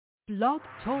Blog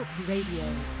Talk Radio.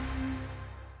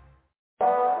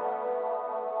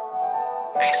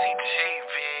 ACT,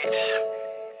 bitch.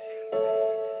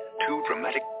 Too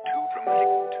dramatic.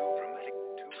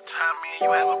 Time me and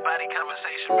you have a body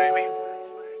conversation, baby.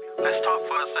 Let's talk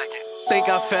for a second. Think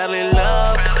I fell in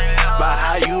love by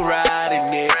how you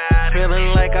riding it. Feeling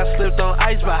like I slipped on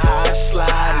ice by how I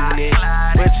sliding it.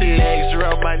 Put your legs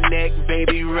around my neck,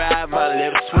 baby, ride my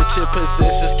lips. Switching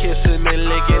positions, kissing and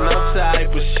licking, all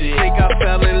type of shit. Think I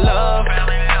fell in love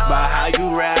by how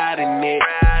you riding it.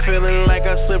 Feeling like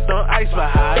I slipped on ice by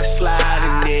how I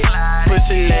sliding it.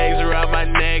 Put your legs around my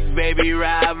neck, baby,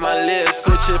 ride my lips.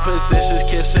 Switching positions,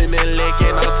 kissing and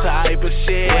licking, all type of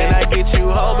shit. When I get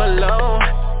you home alone,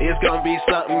 it's gonna be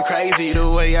something crazy. The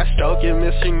way I stroke your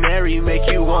missionary make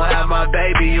you wanna have my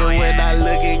baby. And when I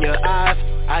look in your eyes,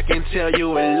 I can tell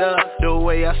you in love. The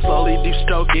way I slowly deep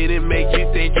stroke it, it make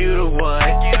you think you the one.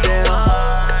 Damn,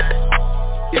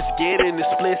 it's getting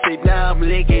explicit. Now I'm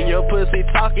licking your pussy,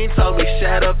 talking, told me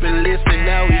shut up and listen.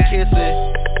 Now we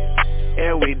kissing,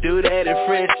 and we do that in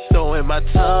French. Throwing my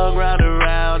tongue round and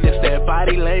round, it's that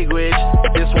body language.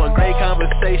 This one great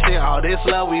conversation, all this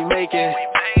love we making.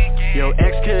 Your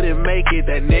ex couldn't make it,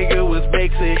 that nigga was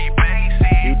basic.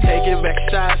 You taking back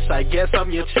shots, I guess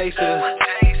I'm your chaser.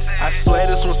 I swear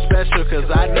this one's special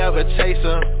cause I never chase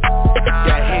them.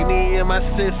 Got Henny in my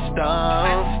system.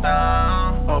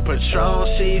 On Patron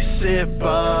she sip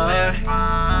on.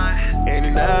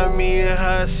 And now me and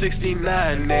her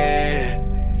 69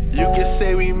 and you can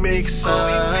say we make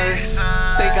some.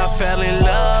 Think I fell in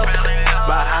love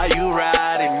by how you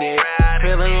riding it.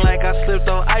 Feeling like I slipped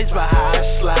on ice by how I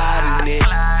sliding it.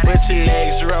 Put your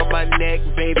legs around my neck,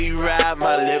 baby, ride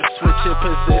my lips. Switching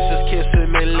positions, kissing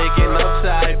and licking, all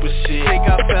type of shit. Think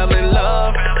I fell in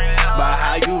love by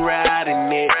how you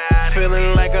riding it.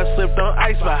 Feeling like I slipped on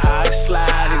ice by how I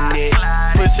sliding it.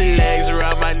 Put your legs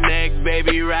around my neck,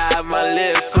 baby, ride my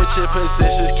lips. Switching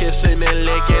positions, kissing and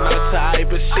licking, all type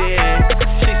of shit.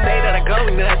 She say that I go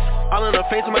nuts, all in her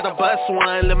face, I'm at the bus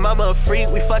one. Lil' mama a freak,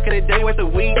 we fucking a day worth a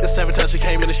week. The 7 times she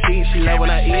came in the sheet, she love when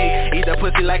I eat that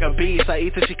pussy like a beast, I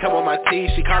eat till she come on my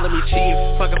teeth. She calling me chief,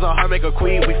 fuck us all hard, make her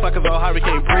queen. We fuck us all hard, we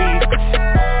can't breathe.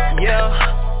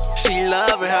 Yeah, she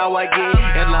loving how I get,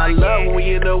 and I love when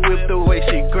we in the whip, the way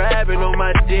she grabbing on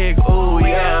my dick. Ooh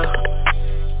yeah,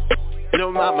 you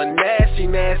know mama nasty, she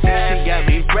got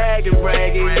me bragging,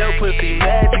 your pussy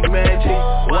magic,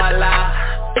 voila.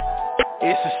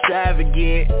 It's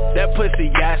extravagant, that pussy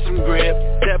got some grip.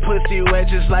 That pussy wet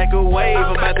just like a wave,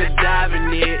 I'm about to dive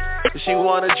in it. She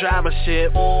wanna drive my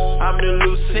ship, I'm the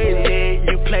lieutenant,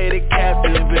 you play the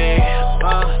captain, babe.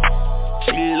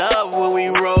 She love when we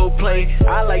role play,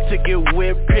 I like to get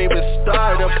whipped cream and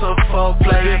start up some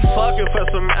foreplay. Been fucking for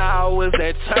some hours,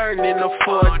 that turned into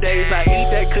 4 days. I eat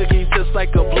that cookie just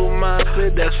like a blue monster,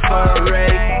 that's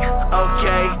foray.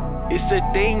 Okay, it's the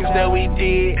things that we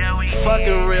did,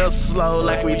 fucking real slow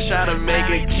like we tryna make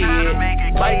a kid.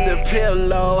 Bite the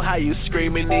pillow, how you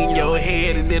screaming in your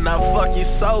head, and then I fuck you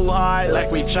so hard like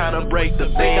we tryna break the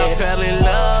bed. Think I fell in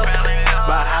love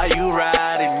by how you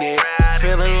riding it.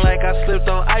 Feeling like I slipped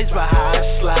on ice by how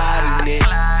I sliding it.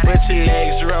 Put your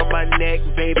legs around my neck,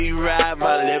 baby, ride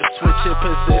my lips. Switching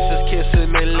positions,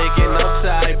 kissing and licking, all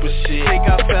type of shit. Think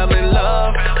I fell in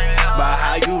love by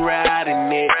how you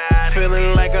riding it.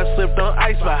 Feeling like I slipped on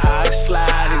ice by how I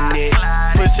sliding it.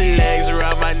 Put your legs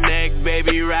around my neck,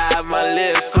 baby, ride my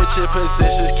lips. Switching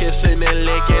positions, kissing and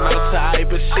licking, all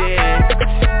type of shit.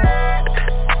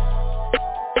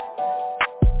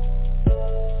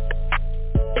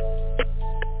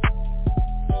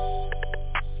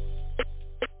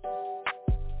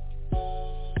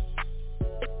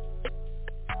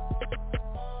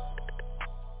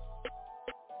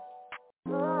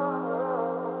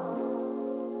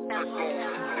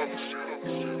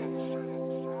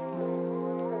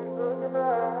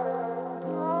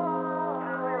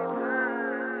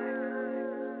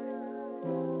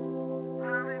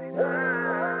 How many times?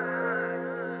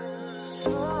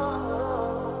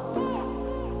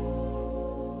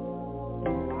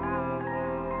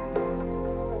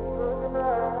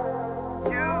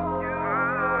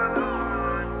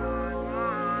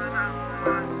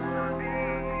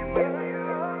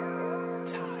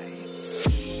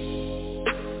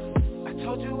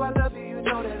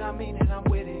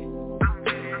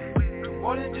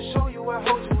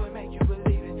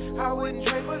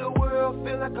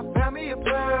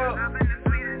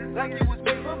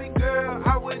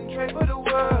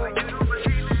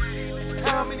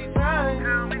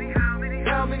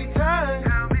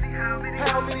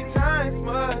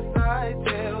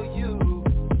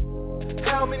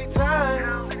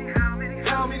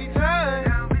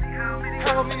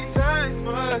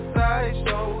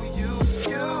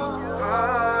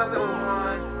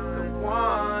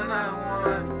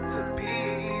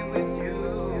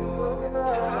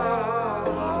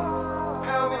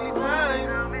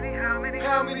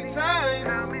 How many times?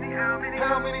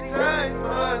 How many times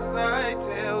must I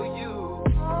tell you?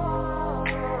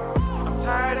 I'm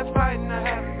tired of fighting, I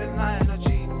haven't been lying or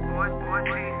cheating.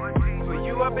 For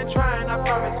you I've been trying, I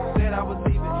promise you said I was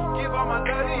leaving. Give all my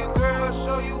love to you, girl,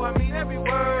 show you I mean every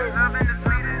word.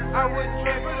 I wouldn't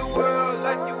trade for the world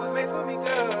like you was made for me,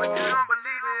 girl. But you don't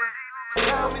believe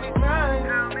it. How many times?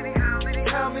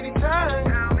 How many times?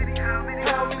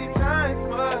 How many times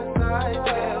must I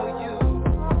tell you?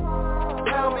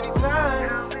 How many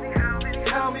times?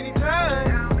 How many times?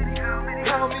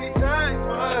 How many times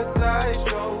must I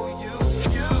show you?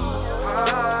 You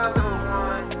are the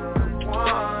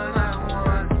one I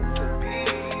want to be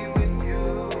with you.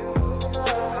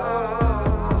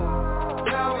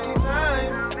 How many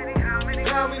times?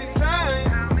 How many times?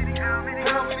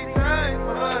 How many times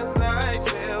must I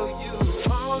tell you?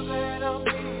 All that I'm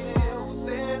needing,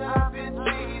 said I've been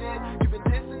cheating. You've been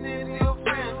listening to your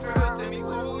friends, girl. Tell me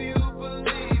who you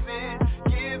believe in.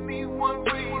 Give me one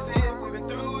reason. We've been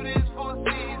through this for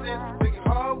seasons. Make it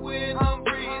hard when I'm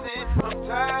breathing. I'm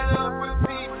tired of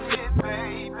repeating it,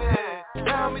 baby.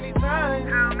 How many times?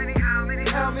 How many times?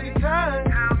 How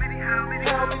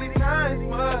many times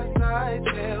must I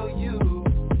tell you?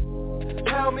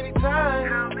 How many times?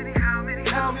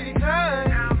 How many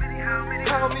times?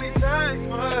 How many times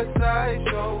must I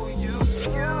show you?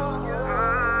 You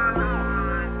are the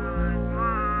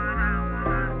one I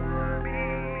want to be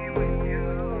with you.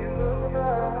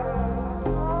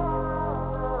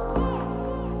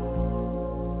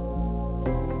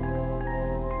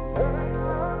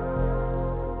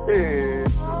 Hey,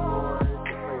 it's your boy, the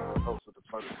famous host of the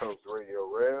Punch Coast Radio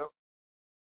Rail.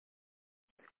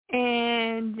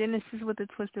 And Genesis with the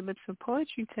Twisted Lips of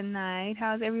Poetry tonight.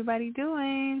 How's everybody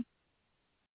doing?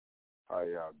 How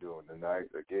y'all doing tonight?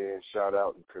 Again, shout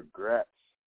out and congrats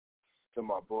to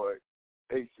my boy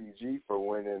ACG for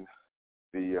winning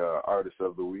the Artist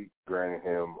of the Week, granting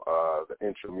him the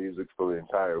intro music for the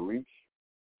entire week.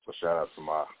 So shout out to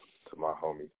my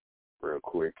homie real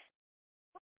quick.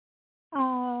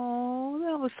 Oh,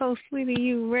 that was so sweet of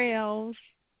you, Rails.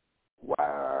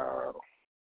 Wow.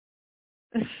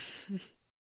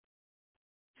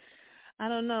 I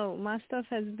don't know. My stuff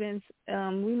has been,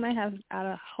 we might have,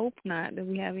 I hope not, that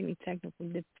we have any technical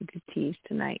difficulties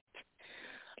tonight.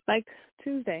 Like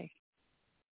Tuesday.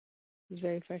 It was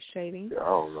very frustrating. Yeah, I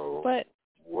don't know but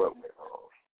what went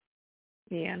wrong.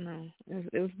 Yeah, I know.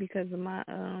 It was because of my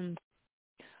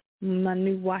my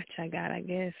new watch I got, I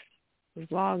guess. Was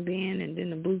logged in and then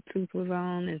the Bluetooth was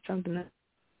on and something else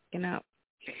came out.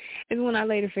 And when I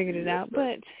later figured it out,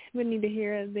 but we need to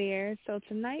hear it there. So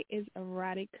tonight is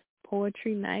erotic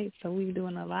poetry night, so we're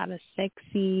doing a lot of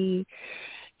sexy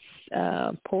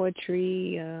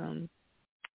poetry. You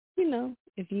know,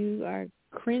 if you are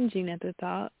cringing at the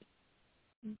thought,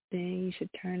 then you should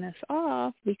turn us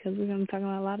off because we're going to be talking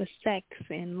about a lot of sex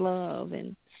and love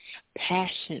and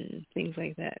passion, things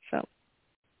like that. So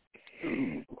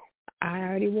I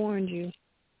already warned you.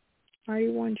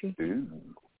 Ooh.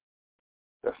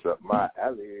 That's up my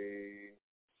alley.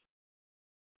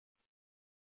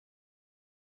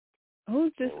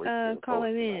 Who's this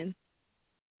calling in?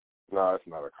 No, it's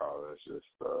not a call. It's just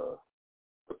a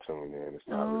tune in. It's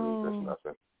not really, there's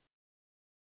nothing.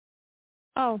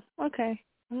 Oh, okay.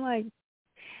 I'm like,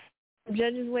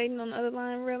 judges waiting on the other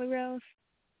line, really, Rose?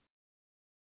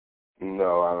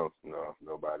 No, I don't know.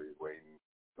 Nobody's waiting.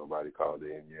 Nobody called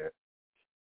in yet.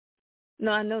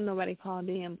 No, I know nobody called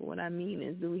in, but what I mean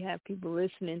is, do we have people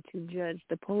listening to judge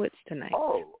the poets tonight?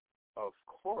 Oh, of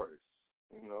course.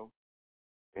 You know,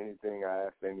 anything I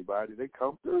ask anybody, they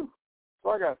come through.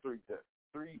 So I got three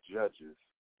judges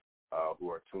who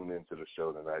are tuned into the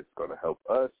show tonight. It's going to help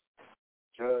us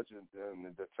judge and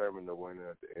then determine the winner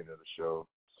at the end of the show.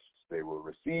 They will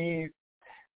receive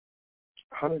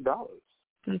 $100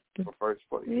 for first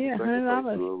place. Yeah,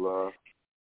 $100. Will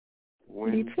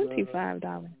win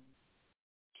 $25.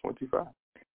 25.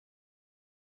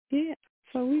 Yeah,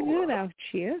 so we good out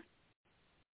here.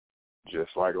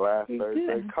 Just like last We Thursday.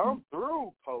 good. Come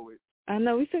through, poet. I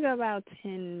know we still got about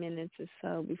 10 minutes or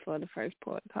so before the first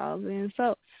poet calls in.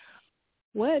 So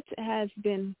what has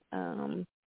been going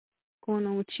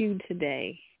on with you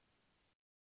today?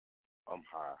 I'm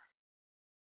high.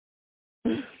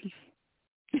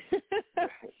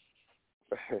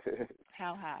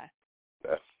 How high?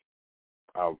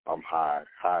 I'm high,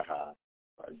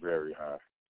 like very high.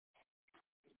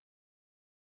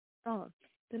 Oh,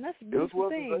 then that's a It was beautiful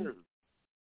thing.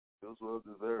 well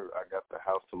deserved. I got the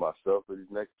house to myself for these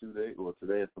next 2 days. Well,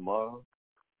 today and tomorrow.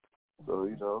 So,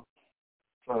 you know,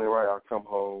 Sunday right, I'll come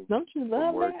home. Don't you love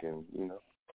from work that? and, you know,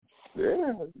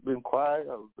 yeah, it's been quiet.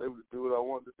 I was able to do what I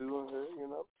wanted to do in here, you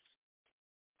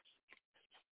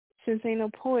since ain't no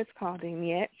poets called in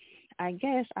yet, I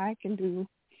guess I can do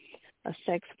a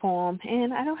sex poem.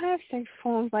 And I don't have sex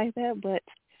poems like that, but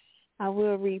I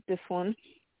will read this one.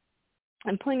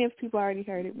 And plenty of people already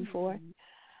heard it before.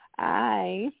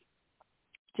 I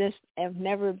just have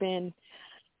never been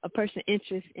a person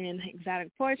interested in exotic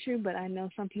poetry, but I know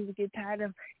some people get tired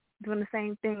of doing the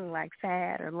same thing, like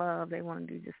sad or love. They want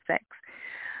to do just sex.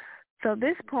 So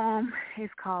this poem is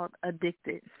called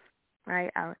Addicted,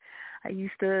 right? I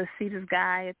used to see this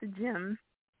guy at the gym,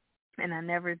 and I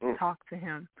never talked to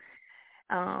him.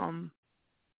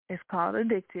 It's called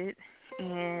Addicted,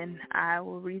 and I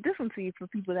will read this one to you for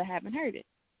people that haven't heard it.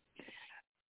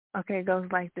 Okay, it goes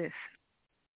like this.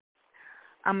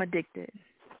 I'm addicted.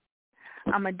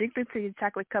 I'm addicted to your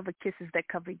chocolate-covered kisses that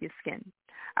cover your skin.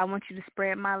 I want you to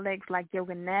spread my legs like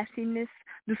yoga nastiness,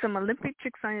 do some Olympic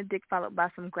tricks on your dick followed by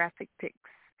some graphic pics.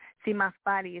 See, my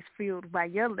body is fueled by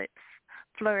your lips,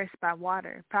 flourished by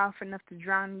water, powerful enough to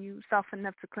drown you, soft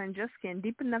enough to cleanse your skin,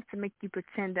 deep enough to make you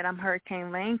pretend that I'm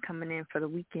Hurricane Lane coming in for the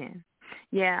weekend.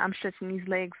 Yeah, I'm stretching these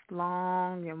legs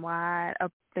long and wide,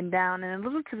 up and down, and a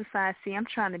little to the side. See, I'm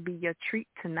trying to be your treat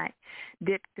tonight,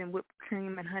 dipped in whipped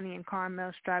cream and honey and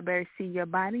caramel strawberry. See, your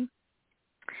body's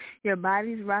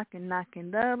rocking,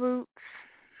 knocking the boots.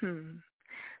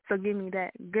 So give me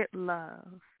that good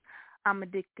love. I'm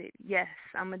addicted. Yes,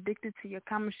 I'm addicted to your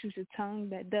Kama Sutra tongue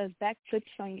that does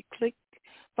backflips on your click,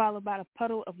 followed by the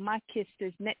puddle of my kiss.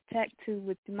 There's net tattoo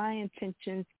with my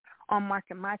intentions on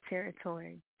marking my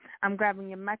territory. I'm grabbing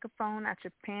your microphone out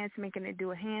your pants, making it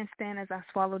do a handstand as I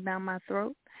swallow down my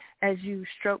throat. As you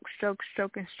stroke, stroke,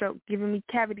 stroke, and stroke, giving me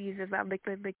cavities as I lick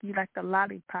you like the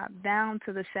lollipop, down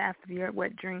to the shaft of your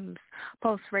wet dreams.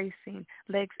 Pulse racing,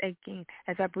 legs aching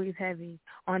as I breathe heavy.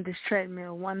 On this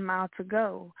treadmill, 1 mile to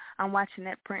go. I'm watching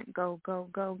that print go, go,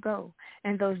 go, go.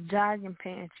 And those jogging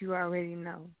pants you already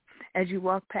know. As you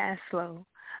walk past slow.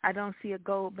 I don't see a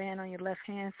gold band on your left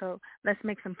hand, so let's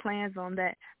make some plans on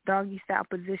that doggy-style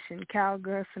position,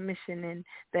 cowgirl submission, and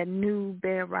that new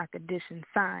Bear Rock edition.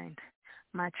 Signed,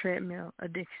 My Treadmill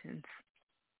Addictions.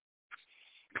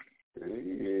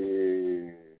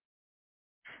 Yeah.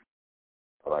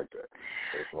 I like that.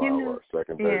 It's my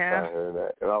second, third time hearing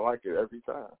that, and I like it every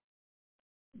time.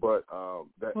 But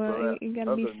that you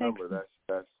gotta other be number,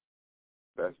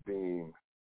 that's Dean.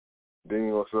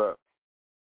 Dean, what's up?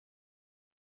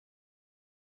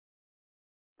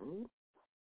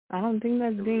 I don't think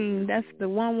that's Dean. That's the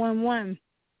 111.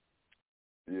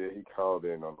 Yeah, he called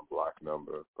in on the block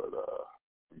number, but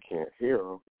we can't hear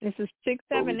him. It's a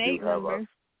 678 number.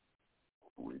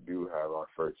 We do have our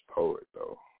first poet,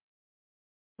 though.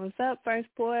 What's up, first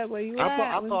poet? Where you I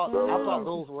at? I thought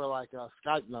those were like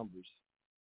Skype numbers.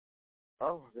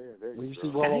 Oh, there when you see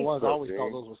 111, I always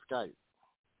thought those were Skype.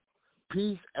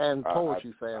 Peace and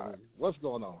poetry, family. What's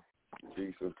going on?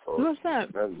 Peace and poetry. What's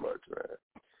up? Nothing much, man.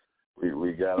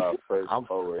 We got our first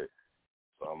poet,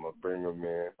 so I'm going to bring him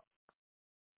in.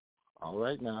 All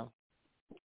right now.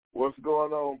 What's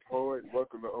going on, poet?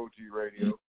 Welcome to OG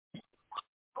Radio.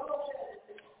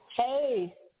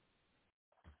 Hey.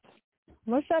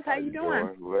 What's up? How you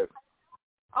doing?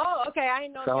 Oh, okay. I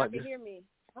didn't know if y'all could hear me.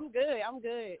 I'm good.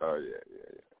 Oh, yeah.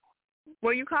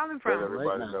 Where you calling from? Let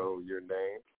everybody know your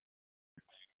name.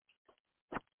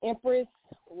 Empress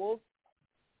Wolf.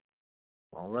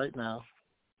 All right now.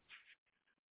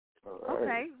 All right.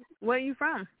 Okay. Where are you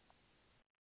from?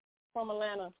 From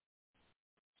Atlanta.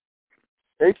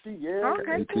 ATL.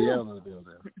 Okay, cool.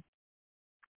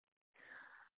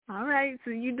 All right. So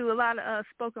you do a lot of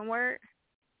spoken word?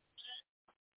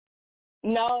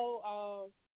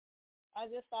 No, I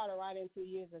just started writing 2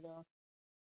 years ago.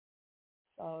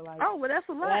 So well, that's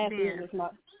a lot then.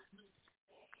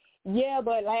 Yeah,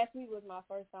 but last week was my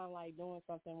first time doing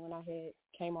something when I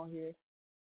came on here.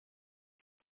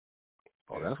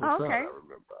 Oh, that's what's up. Okay. I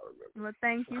remember. Well,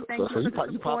 thank you. So you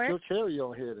popped your cherry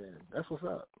on here then. That's what's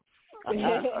up.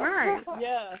 Right.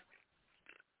 Yeah.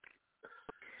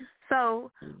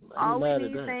 So all we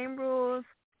need, same rules.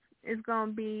 It's going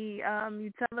to be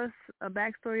you tell us a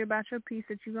backstory about your piece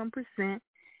that you're going to present,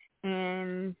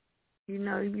 and,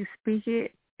 you speak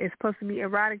it. It's supposed to be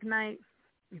erotic night.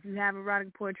 If you have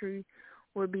erotic poetry,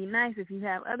 would be nice. If you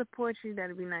have other poetry, that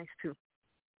would be nice too.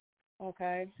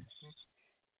 Okay.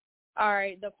 All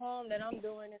right. The poem that I'm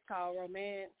doing is called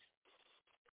Romance,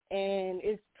 and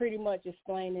it's pretty much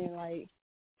explaining,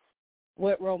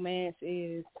 what romance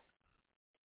is.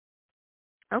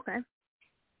 Okay.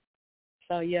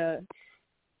 So, yeah.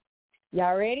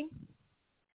 Y'all ready?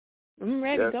 I'm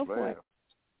ready. Yes, Go ma'am. for it.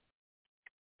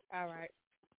 All right.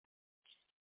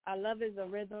 Our love is a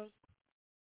rhythm.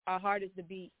 Our heart is the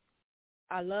beat.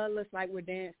 Our love looks like we're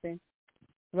dancing.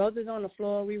 Roses on the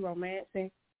floor, we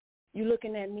romancing. You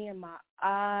looking at me in my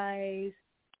eyes,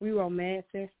 we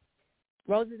romancing.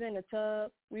 Roses in the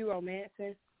tub, we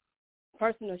romancing.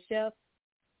 Personal chef,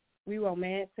 we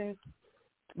romancing.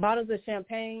 Bottles of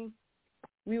champagne,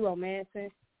 we romancing.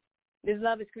 This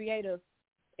love is creative.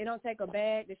 It don't take a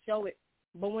bag to show it,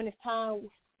 but when it's time,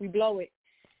 we blow it.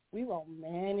 We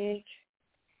romantic.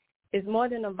 It's more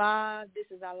than a vibe. This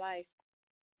is our life.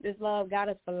 This love got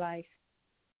us for life.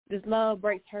 This love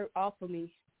breaks hurt off of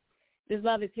me. This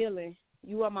love is healing.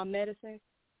 You are my medicine.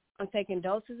 I'm taking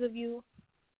doses of you,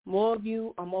 more of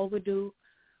you. I'm overdue.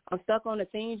 I'm stuck on the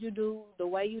things you do, the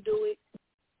way you do it.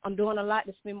 I'm doing a lot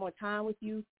to spend more time with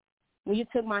you. When you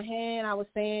took my hand, I was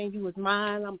saying you was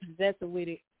mine. I'm possessive with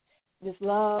it. This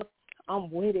love, I'm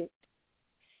with it.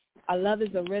 Our love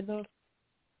is a rhythm.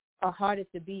 Our heart is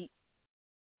the beat.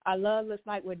 Our love looks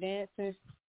like we're dancing.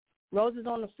 Roses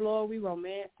on the floor, we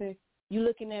romancing. You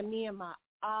looking at me in my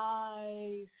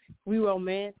eyes, we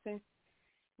romancing.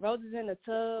 Roses in the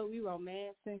tub, we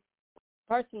romancing.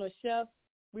 Personal chef,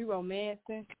 we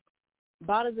romancing.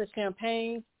 Bottles of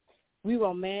champagne, we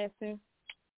romancing.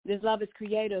 This love is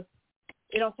creative.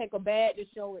 It don't take a bag to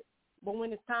show it. But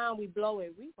when it's time, we blow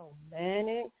it. We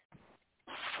romantic.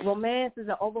 Romance is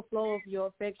an overflow of your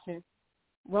affection.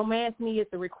 Romance me is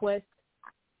a request.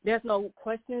 There's no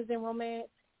questions in romance.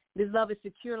 This love is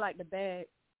secure like the bag.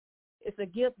 It's a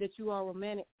gift that you are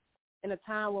romantic in a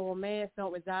time where romance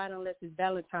don't reside unless it's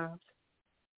Valentine's.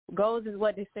 Goals is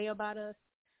what they say about us.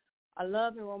 Our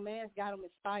love and romance got them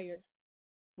inspired.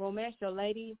 Romance your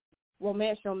lady.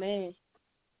 Romance your man.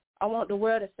 I want the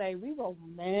world to say, we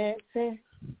romancing.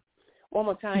 One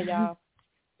more time, y'all.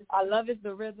 Our love is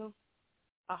the rhythm.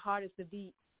 Our heart is the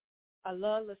beat. Our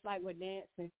love looks like we're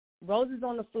dancing. Roses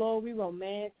on the floor, we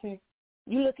romancing.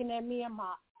 You looking at me in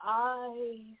my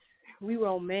eyes, we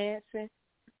romancing.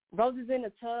 Roses in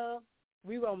the tub,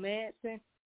 we romancing.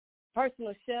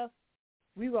 Personal chef,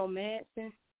 we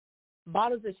romancing.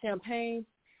 Bottles of champagne,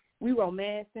 we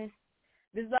romancing.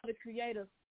 This love is creative.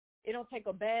 It don't take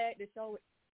a bag to show it.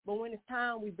 But when it's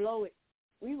time, we blow it.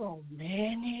 We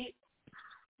romantic.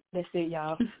 That's it,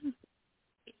 y'all.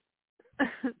 I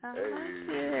like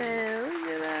it. Look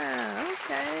at that.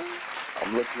 Okay.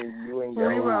 I'm looking at you and We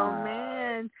going,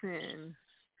 romancing.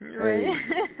 Hey.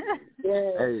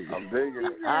 Hey. I'm digging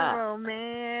it.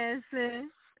 Romancing.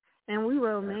 And we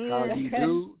romancing. That's how you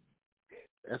do.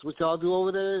 That's what y'all do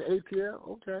over there at ATL?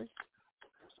 Okay.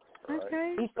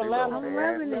 Okay. East Atlanta, I'm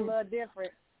loving a it. little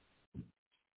different.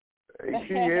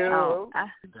 ATL.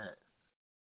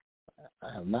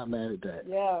 I am not mad at that.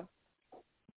 Yeah.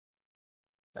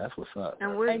 That's what's up.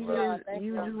 And what Thank y'all.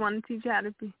 you just want to teach how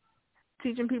to be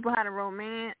teaching people how to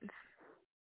romance?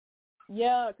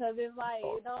 Yeah, because it's like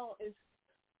it don't.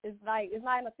 It's like it's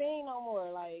not a thing no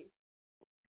more. Like,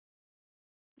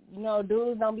 you know,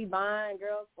 dudes don't be buying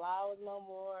girls flowers no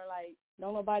more. Like,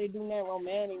 don't nobody do that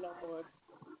romantic no more.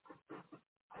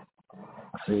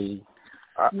 See.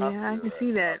 I can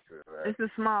see that. It's a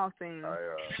small thing.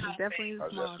 It's definitely a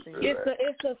small thing.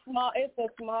 It's a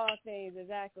small things,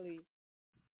 exactly.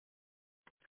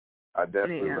 I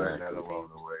definitely learned that along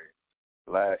the way.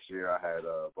 Last year I had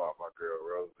bought my girl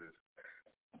roses,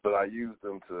 but I used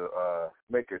them to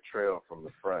make a trail from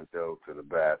the front door to the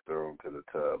bathroom to the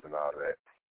tub and all that.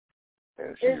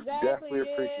 And she definitely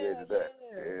appreciated that.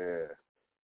 Yeah.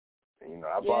 And, you know,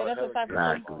 I bought her that's the type of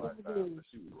last thing time, to do. but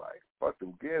she was like, fuck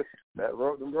them gifts. Them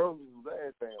roses was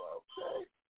everything. Okay.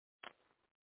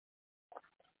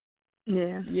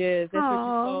 Yeah. Yes, that's what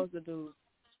you're supposed to do.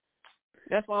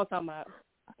 That's what I'm talking about.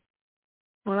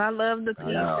 Well, I love the piece.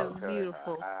 It's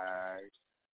beautiful.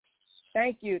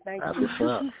 Thank you. That's what's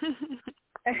up.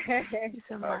 It's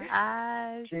in my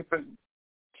eyes. Keep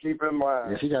in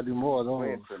mind. Yeah, she got to do more of those.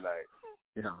 Win tonight.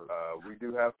 Yeah. We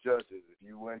do have judges. If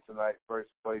you win tonight, first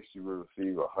place, you will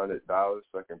receive $100.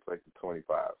 Second place is $25.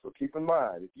 So keep in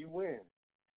mind, if you win,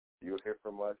 you'll hear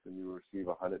from us and you will receive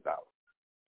 $100.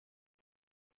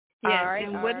 Yeah. All right,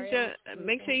 and what is your?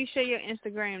 Make sure you share your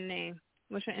Instagram name.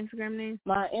 What's your Instagram name?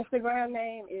 My Instagram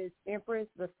name is Empress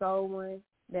the Soul One.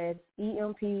 That's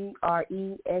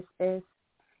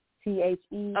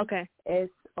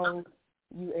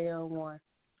EmpressTheSoul1.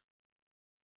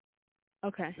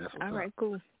 Okay. All right.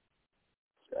 Cool.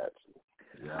 Gotcha.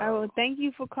 Yeah. All right. Well, thank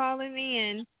you for calling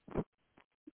in.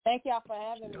 Thank y'all for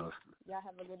having me. Y'all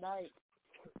have a good night.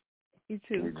 You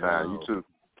too. Anytime. You too.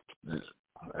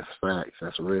 That's facts.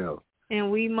 That's real. And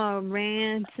we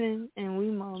romancing. Every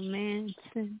romance.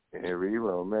 That's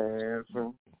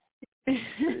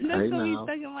gonna be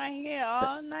stuck in my head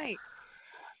all night.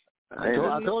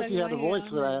 I told you had the voice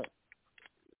for that.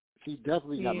 She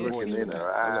definitely got the voice in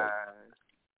her eyes.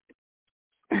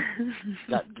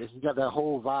 He got that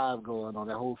whole vibe going on,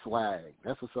 that whole swag.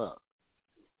 That's what's up.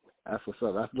 I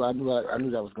knew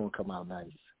that was going to come out nice.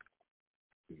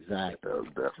 Exactly.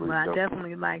 I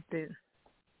definitely liked it.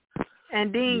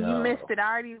 And then you missed it.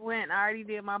 I already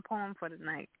did my poem for the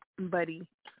night, buddy.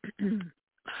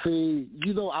 See,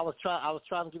 I was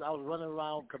running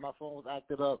around because my phone was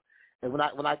acted up, and when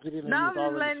I get in, I'm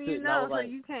just letting you know so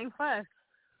you can't fuss.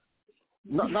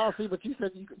 No, see, but you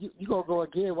said you gonna go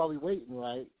again while we waiting,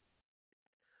 right?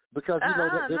 Because I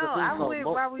went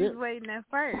while we was waiting at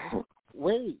first.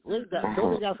 Wait,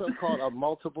 don't they got something called a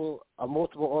multiple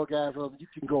orgasm? You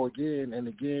can go again and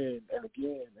again and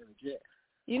again and again.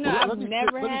 I've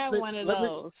never had one of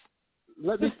those.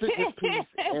 Let me stick this piece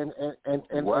and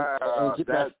get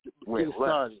it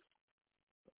started.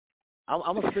 I'm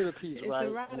gonna spit a piece, right?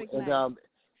 Erotic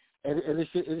and it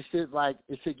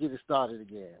should get it started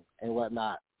again and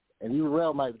whatnot. And you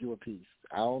Rel might do a piece.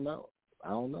 I don't know.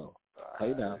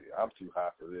 Hey now. I'm too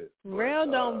high for this. Rel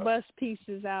don't bust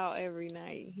pieces out every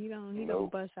night. He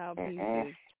don't bust out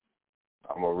pieces.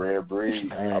 I'm a rare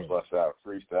breed. I bust out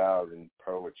freestyles and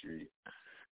poetry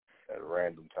at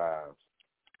random times.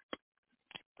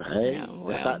 Hey,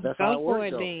 that's how it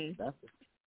works.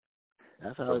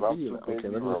 That's how it be. Okay,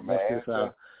 let me mess this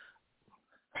out.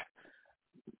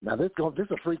 Now this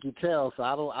is a freaky tale, so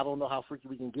I don't know how freaky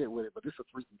we can get with it, but this is a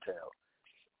freaky tale.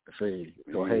 See,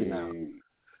 so hey now.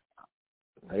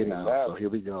 So here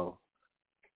we go.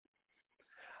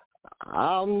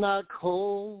 I'm not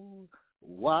cold.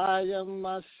 Why am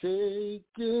I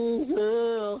shaking,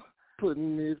 girl?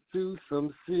 Putting it through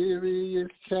some serious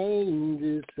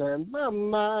changes, and my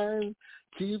mind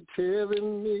keep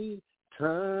telling me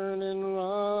turn and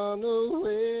run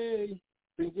away.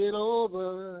 Think it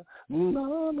over.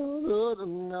 No.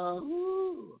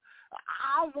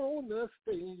 I wanna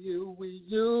stay here with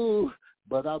you,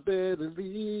 but I better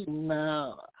leave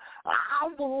now. I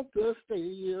want to stay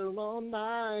here all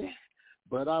night,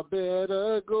 but I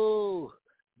better go.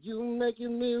 You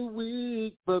making me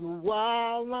weak, but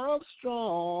while I'm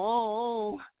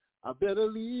strong, I better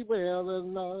leave well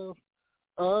enough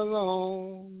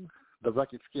alone. The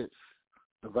record skips.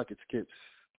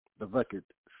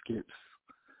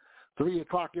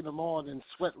 3:00 in the morning,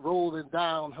 sweat rolling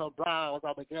down her brow as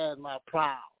I began my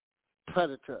prowl.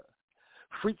 Predator,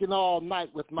 freaking all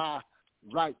night with my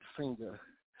right finger,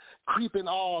 creeping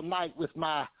all night with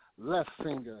my left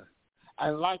finger,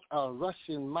 and like a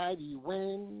rushing mighty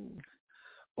wind,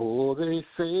 oh, they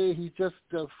say he's just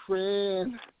a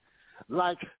friend.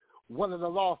 Like one of the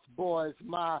Lost Boys,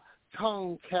 my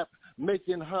tongue kept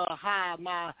making her high,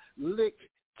 my lick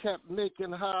kept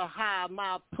making her high,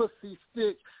 my pussy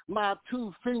stick, my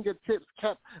 2 fingertips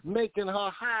kept making her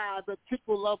high, the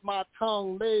tickle of my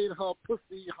tongue made her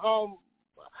pussy hum.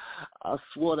 I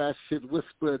swore that shit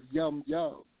whispered yum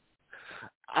yum.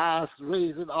 Eyes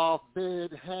raising off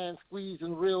bed, hands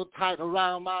squeezing real tight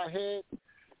around my head.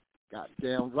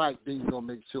 Goddamn right, these gonna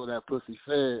make sure that pussy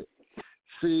fed.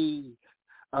 See,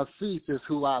 a thief is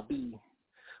who I be.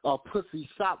 A pussy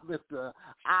shoplifter.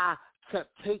 I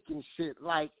kept taking shit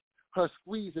like her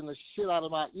squeezing the shit out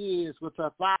of my ears with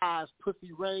her thighs,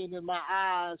 pussy rain in my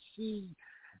eyes. She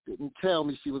didn't tell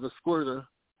me she was a squirter,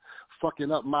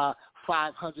 fucking up my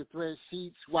 500 thread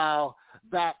sheets while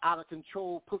that out of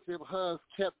control pussy of hers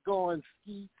kept going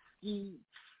ski, ski,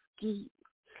 ski.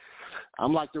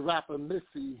 I'm like the rapper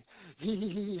Missy.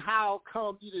 How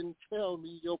come you didn't tell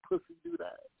me your pussy do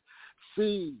that?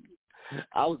 See,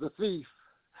 I was a thief.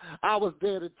 I was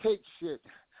there to take shit,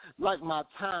 like my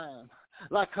time,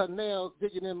 like her nails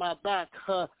digging in my back,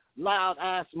 her loud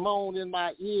ass moan in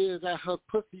my ears, and her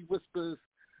pussy whispers,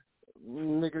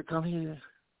 nigga, come here.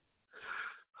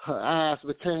 Her ass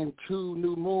became 2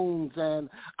 new moons, and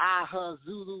I, her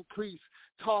Zulu priest,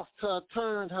 tossed her,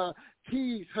 turned her,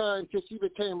 teased her until she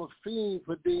became a fiend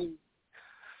for Dean.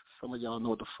 Some of y'all know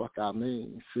what the fuck I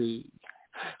mean, see.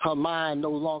 Her mind no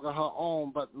longer her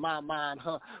own, but my mind.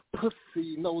 Her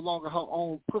pussy no longer her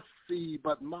own pussy,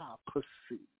 but my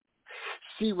pussy.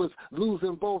 She was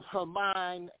losing both her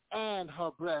mind and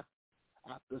her breath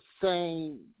at the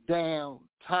same damn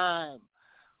time.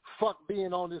 Fuck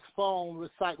being on this phone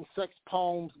reciting sex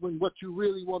poems when what you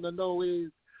really want to know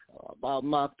is about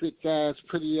my thick ass,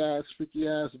 pretty ass, freaky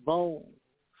ass bone.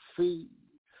 See,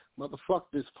 motherfuck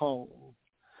this poem.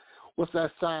 What's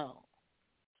that sound?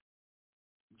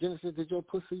 Genesis, did your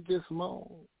pussy just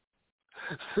moan?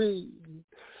 See,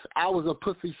 I was a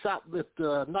pussy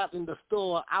shoplifter, not in the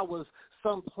store. I was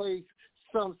someplace,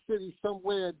 some city,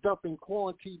 somewhere dumping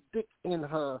quarantine dick in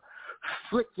her,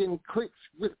 flicking clicks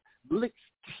with licks,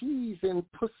 teasing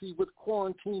pussy with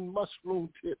quarantine mushroom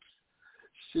tips.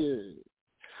 Shit.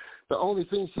 The only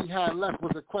thing she had left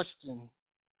was a question.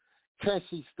 Can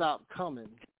she stop coming?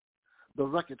 The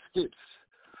record skips.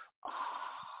 Oh,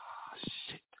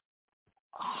 shit.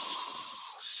 Oh,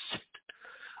 shit.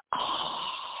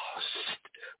 Oh,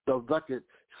 shit. The record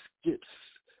skips.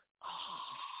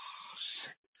 Oh,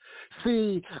 shit.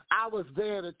 See, I was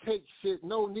there to take shit.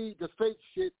 No need to fake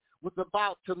shit. Was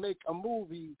about to make a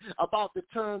movie, about to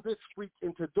turn this freak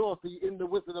into Dorothy in The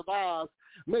Wizard of Oz,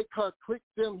 make her click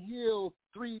them heels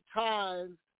 3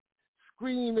 times,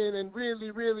 screaming and really,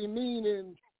 really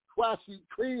meaning while she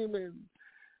creaming.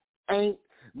 Ain't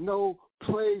no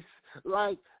place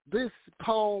like this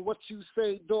poem, what you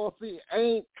say, Dorothy?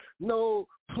 Ain't no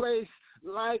place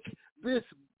like this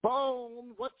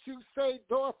bone, what you say,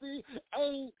 Dorothy?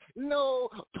 Ain't no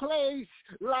place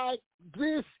like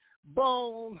this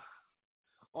bone.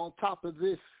 On top of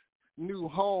this new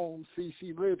home, see,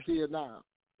 she live here now.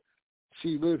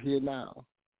 She live here now.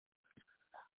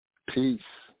 Peace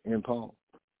in poem.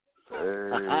 Hey.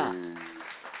 I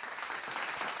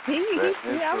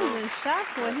was in shock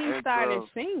when he started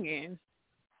singing.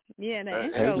 Yeah, the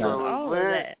intro was all of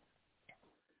that.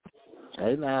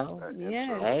 Hey now.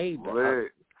 Yeah. Hey,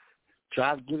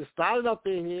 try to get it started up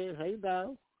in here. Hey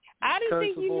now. I didn't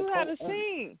think you knew how to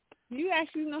sing. You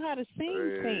actually know how to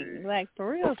sing, like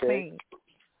for real sing.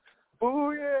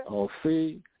 Oh yeah. Oh,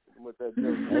 see. With that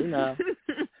hey now.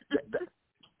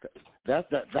 That's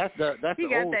the he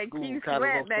got old that school cute kind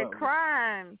sweat, of that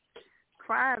crying,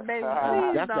 baby,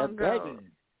 please that's don't that go. begging.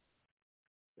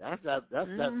 That's that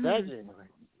begging.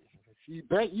 You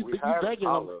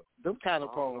begging them kind of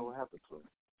poems.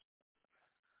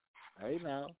 Hey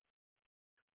now.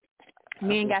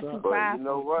 You ain't got to cry. You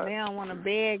know what? They don't want to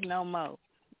beg no more.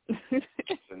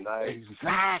 Tonight,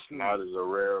 not as a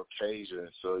rare occasion.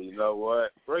 So you know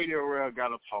what? Radio Rail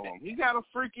got a poem. He got a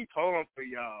freaky poem for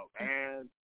y'all, man.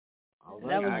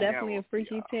 That was definitely a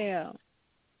freaky tale.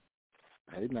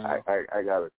 Hey now. I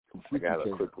got a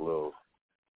quick little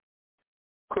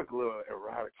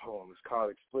erotic poem. It's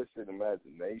called Explicit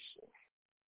Imagination.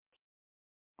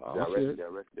 Oh, y'all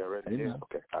ready? Yeah.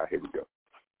 Okay. All right, here we go.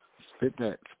 Spit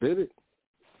it.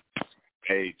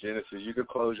 Hey, Genesis, you can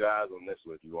close your eyes on this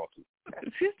one if you want to.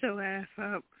 Shut your ass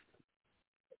up.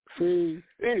 See?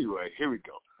 Anyway, here we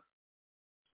go.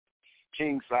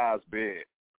 King-size bed.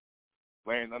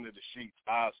 Laying under the sheets,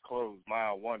 eyes closed,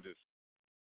 mind wanders.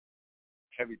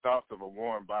 Heavy thoughts of a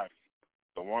warm body.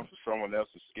 The warmth of someone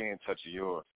else's skin touching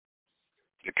yours.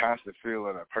 The constant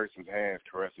feeling of a person's hands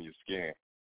caressing your skin.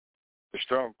 The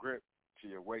strong grip to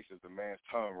your waist as the man's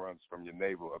tongue runs from your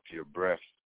navel up to your breast.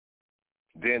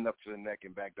 Then up to the neck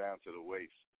and back down to the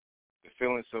waist. The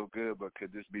feeling so good, but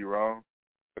could this be wrong?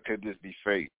 Or could this be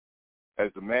fate?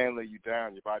 As the man lay you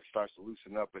down, your body starts to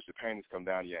loosen up as your panties come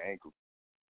down to your ankle.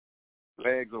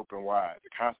 Legs open wide, the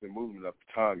constant movement of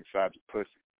the tongue inside your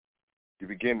pussy. You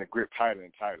begin to grip tighter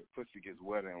and tighter. Pussy gets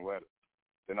wetter and wetter.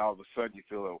 Then all of a sudden you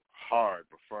feel a hard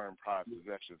but firm prized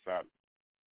possession inside it.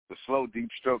 The slow,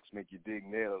 deep strokes make you dig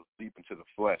nails deep into the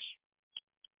flesh.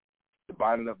 The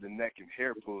binding of the neck and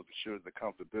hair pulls ensures the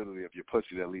comfortability of your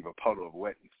pussy that leave a puddle of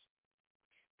wetness.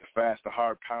 The fast, the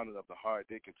hard pounding of the hard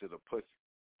dick into the pussy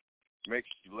makes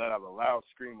you let out a loud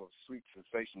scream of sweet,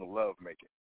 sensational love making.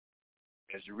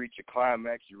 As you reach your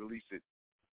climax, you release it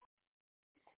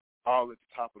all at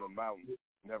the top of the mountain,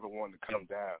 never wanting to come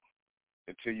down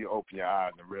until you open your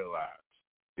eyes and realize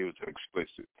it was an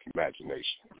explicit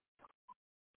imagination.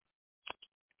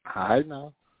 I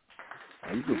know.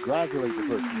 You congratulate the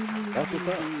person. That's what's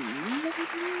up.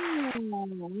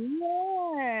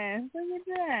 Yes, look at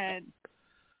that.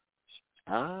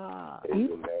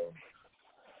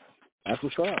 That's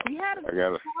what's up. We had a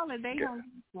holiday.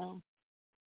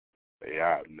 Yeah, I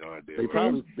have no idea.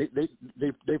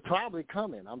 They probably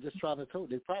coming. I'm just trying to tell you,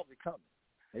 they probably coming.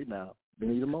 Hey now, they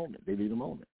need a moment.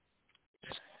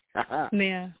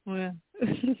 Yeah, well,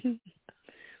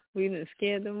 we done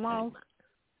scared them off.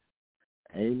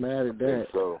 Ain't mad at that.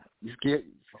 So, you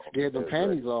scared them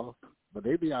panties off, but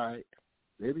they be all right.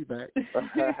 They be back.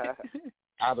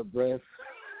 Out of breath.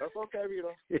 That's okay,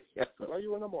 Vito. Why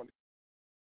you in the morning?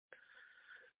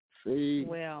 See,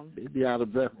 well, they be out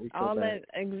of breath. All that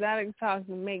exotic talk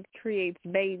creates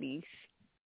babies.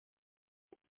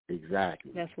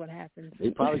 Exactly. That's what happens.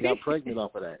 They probably got pregnant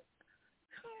off of that.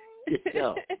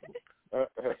 Yeah.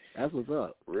 That's what's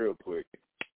up. Real quick.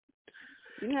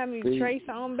 You know how many Trey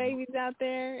Songz babies out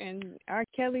there and R.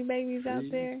 Kelly babies out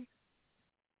there?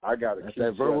 I got a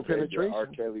that verbal penetration. R.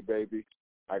 Kelly baby.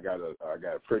 I got a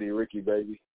Pretty Ricky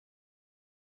baby.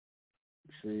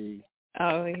 See.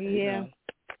 Oh yeah.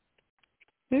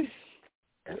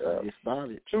 That's how you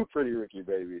started. Two Pretty Ricky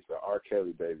babies, the R.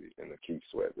 Kelly baby and the Keith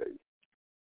Sweat baby.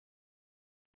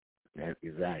 That's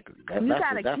exactly. You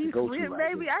got a that's Keith go-to Sweat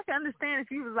right baby? there. I can understand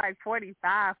if you was like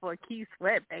 45 for a Keith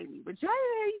Sweat baby, but you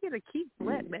get a Keith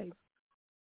Sweat baby.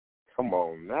 Come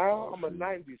on now. I'm a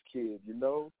 90s kid, you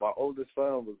know. My oldest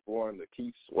son was born to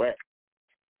Keith Sweat.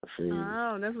 See,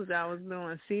 Oh, that's what I was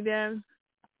doing. See that?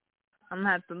 I'm going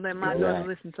to have to let my daughter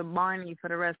listen to Barney for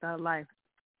the rest of her life.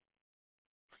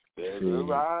 There's a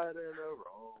right and a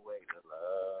wrong way to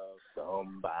love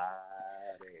somebody.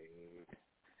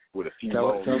 With a few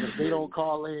tell them if they don't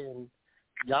call in,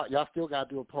 y'all still got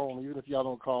to do a poem. Even if y'all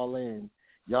don't call in,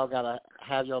 y'all got to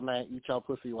have your man eat y'all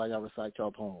pussy while y'all recite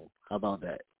y'all poem. How about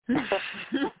that?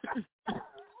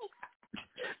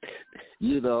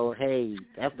 You know, hey,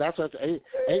 that's what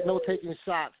ain't no taking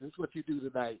shots. This is what you do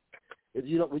tonight. If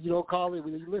you don't, when you don't call in,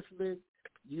 when you're listening,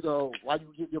 you know, while you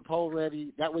get your poem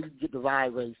ready, that way you get the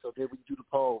vibe ready. So then when you do the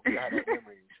poem, you have that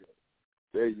memory and shit.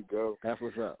 There you go. That's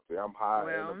what's up. See, I'm high.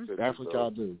 Well, that's what y'all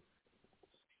do.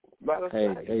 Hey,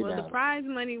 well, the prize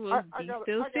money will be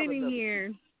still sitting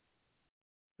here.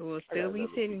 It will still be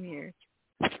sitting here.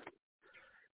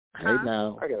 Hey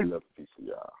now. I got another piece of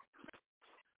y'all.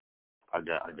 I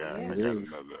got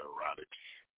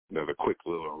another quick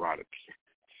little erotic.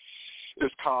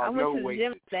 It's called No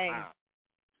Wasted Time.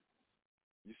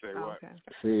 You say what? Okay.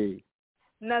 See.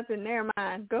 Nothing. Never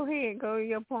mind. Go ahead. Go to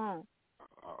your poem.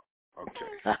 Okay.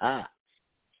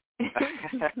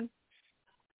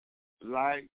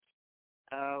 Lights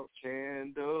out,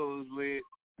 candles lit,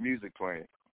 music playing.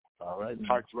 All right.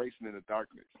 Hearts racing in the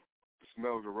darkness. The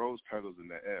smell of the rose petals in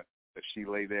the air as she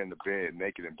lay there in the bed,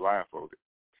 naked and blindfolded,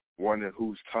 wondering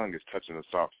whose tongue is touching her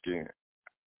soft skin.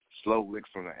 Slow licks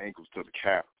from the ankles to the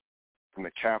calf, from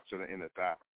the calf to the inner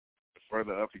thigh. The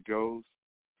further up it goes,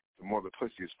 the more the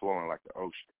pussy is flowing like the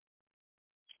ocean.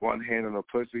 One hand on the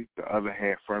pussy, the other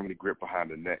hand firmly gripped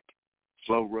behind the neck.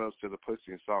 Slow rubs to the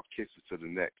pussy and soft kisses to the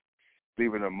neck,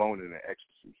 leaving her moaning in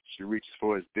ecstasy. She reaches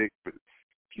for his dick, but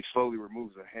he slowly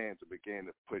removes her hands and begins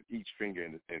to put each finger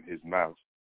in his mouth.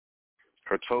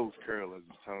 Her toes curl as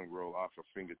his tongue rolls off her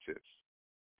fingertips.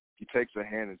 He takes her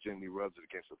hand and gently rubs it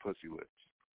against her pussy lips.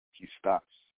 He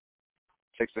stops,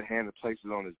 takes her hand and places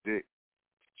it on his dick.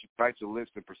 She bites her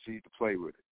lips and proceeds to play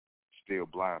with it, still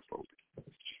blindfolded.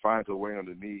 She finds her way on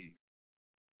the knees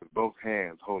with both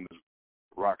hands holding his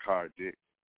rock-hard dick.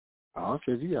 Oh,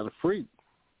 because you got a freak.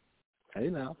 Hey,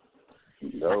 now.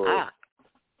 No.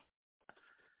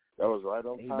 That was right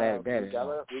on time.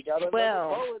 We got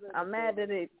I'm mad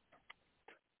that it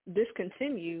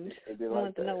discontinued. I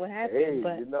wanted to know what happened, hey,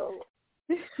 but you know,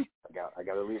 I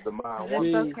got to leave the mind.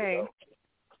 That's okay. You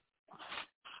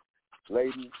know.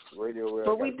 Ladies, radio.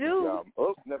 But we do.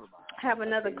 Oh, never mind. Have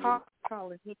another call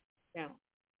here now.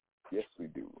 Yes, we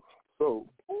do. So,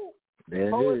 there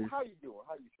it Poet, is. how you doing?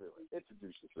 How you feeling?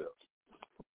 Introduce yourself.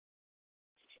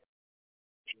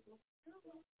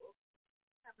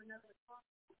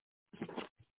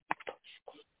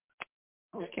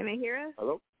 Can they hear us?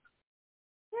 Hello?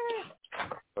 Yeah.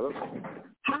 Hello?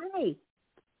 Hi.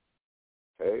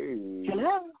 Hey.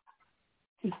 Hello.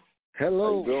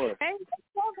 Hello. How you doing?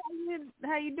 Hey,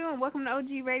 how you doing? Welcome to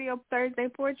OG Radio Thursday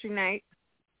Poetry Night.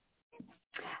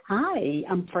 Hi.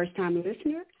 I'm first-time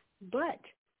listener, but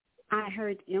I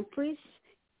heard Empress.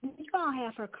 You're going to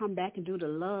have her come back and do the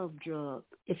love drug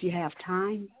if you have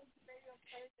time.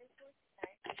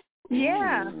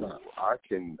 Yeah. I'm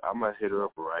going to hit her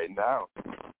up right now.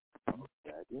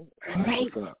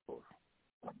 Right.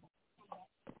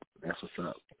 That's what's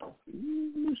up.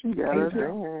 She got her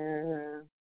fans.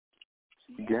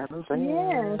 She got her fans.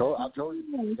 Yeah. I told you,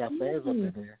 you got fans up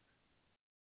in here.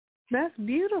 That's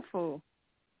beautiful.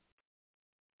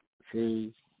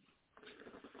 See,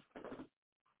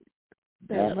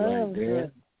 That right there.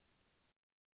 drug.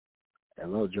 That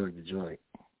little drug the joint.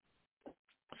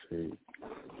 See,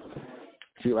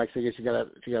 like I said, she got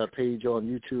a page on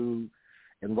YouTube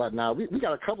and whatnot. We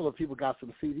got a couple of people got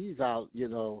some CDs out, you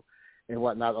know, and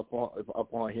whatnot up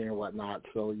on here and whatnot.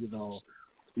 So you know,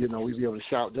 we be able to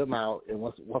shout them out, and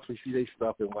once we see their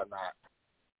stuff and whatnot,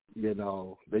 you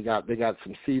know, they got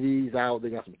some CDs out, they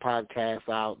got some podcasts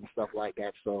out and stuff like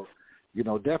that. So, you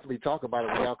know, definitely talk about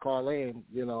it when y'all call in.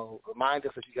 You know, remind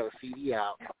us if you got a CD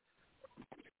out.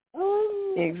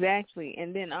 Exactly.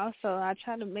 And then also I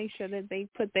try to make sure that they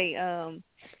put their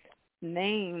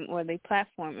name or their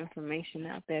platform information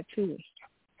out there too.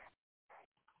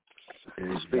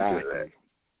 Exactly.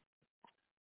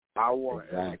 I want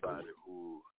everybody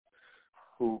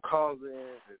who calls in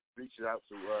and reaches out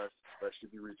to us, especially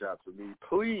if you reach out to me,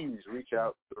 please reach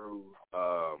out through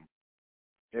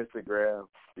Instagram,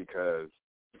 because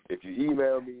If you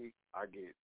email me, I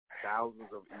get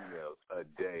thousands of emails a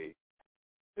day.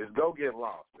 It's go get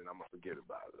lost, and I'm going to forget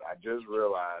about it. I just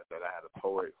realized that I had a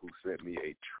poet who sent me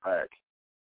a track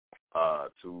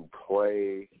to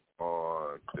play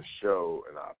on the show,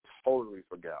 and I totally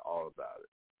forgot all about it.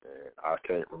 And I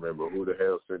can't remember who the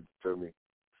hell sent it to me.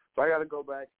 So I got to go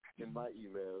back in my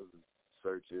emails and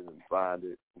search it and find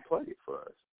it and play it for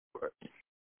us. But,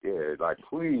 yeah, like,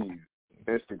 please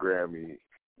Instagram me,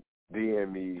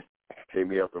 DM me, hit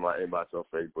me up in my inbox on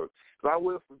Facebook. So I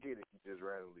will forget if you just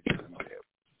randomly just email.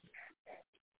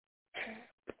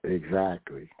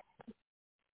 Exactly.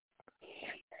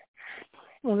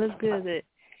 Well, it's good that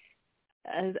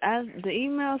the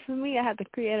emails for me, I have to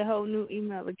create a whole new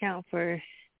email account for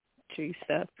tree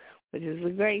stuff, which is a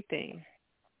great thing.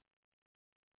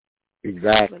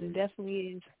 Exactly. But it definitely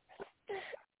is.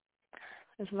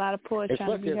 There's a lot of poets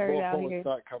trying to be heard out here.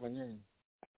 Start coming in.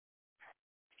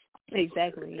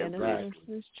 Exactly. Yeah,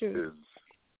 that's true.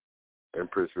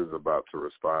 Empress is about to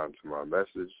respond to my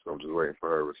message. So I'm just waiting for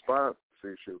her response. See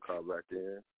if she'll call back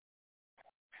in.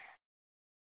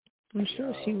 I'm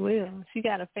sure she will. She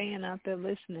got a fan out there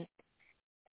listening.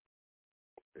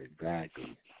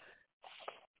 Exactly.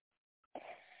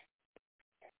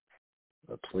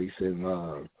 A place in,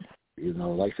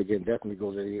 like again, definitely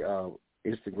go to the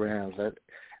Instagrams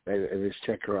and just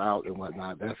check her out and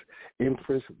whatnot. That's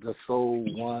Empress the Soul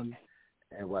One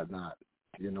and whatnot.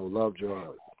 Love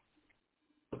Drug.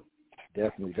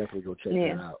 Definitely go check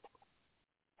that out.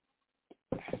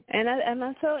 And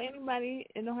I tell anybody,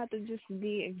 it don't have to just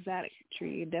be exotic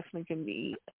tree. It definitely can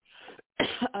be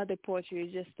other poetry.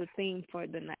 It's just the theme for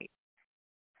the night,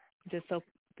 just so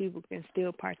people can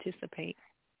still participate.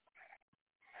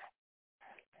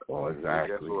 Oh,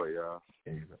 exactly. Guess what, y'all?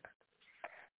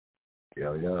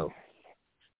 Yo.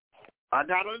 I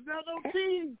got another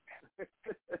team.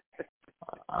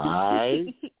 Alright.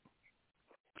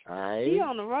 You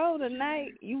on the road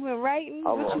tonight? You been writing?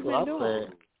 What you been doing?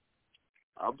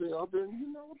 I've been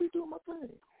doing my thing.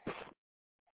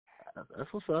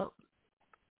 That's what's up.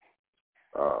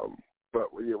 But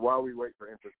while we wait for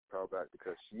Empress to call back,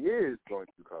 because she is going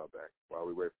to call back, while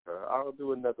we wait for her, I'll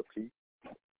do another piece.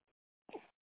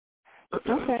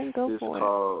 Okay, go for it.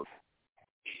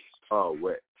 It's called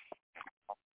Wet.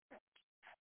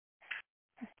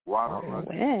 Water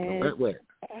running. Wet.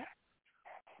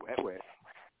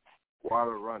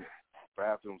 Water running.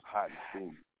 Bathroom's hot and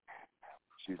steamy.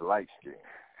 She's light-skinned,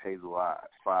 hazel eyes,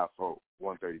 5'4",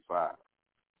 135.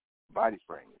 Body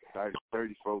frame,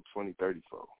 34, 20,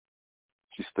 34.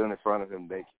 She stood in front of him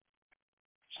naked.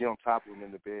 She on top of him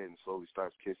in the bed and slowly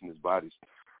starts kissing his body,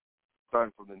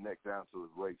 starting from the neck down to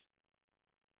his waist.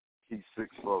 He's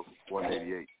 6'4",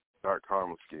 188, dark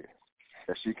caramel skin.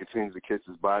 As she continues to kiss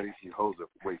his body, he holds her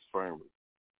waist firmly.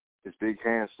 His big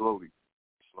hands slowly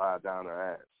slide down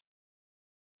her ass.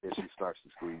 And she starts to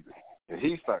squeeze it. And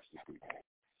he starts to squeeze it.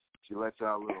 She lets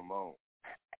out a little moan.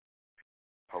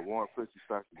 Her warm pussy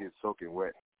starts to get soaking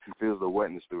wet. He feels the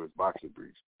wetness through his boxer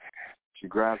briefs. She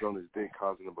grabs on his dick,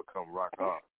 causing him to become rock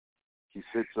hard. He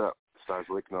sits up, starts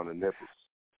licking on the nipples,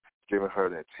 giving her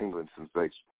that tingling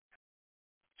sensation.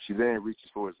 She then reaches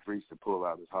for his briefs to pull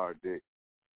out his hard dick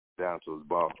down to his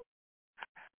ball.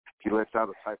 He lets out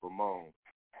a type of moan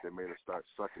that made her start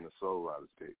sucking the soul out of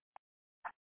his dick.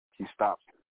 He stops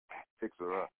her, picks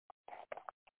her up,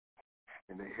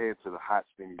 and they head to the hot,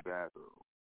 steamy bathroom.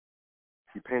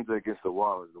 He pins her against the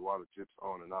wall as the water drips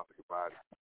on and off of her body.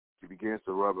 He begins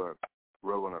to rub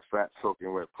on her fat,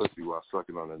 soaking wet pussy while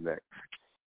sucking on her neck.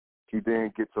 He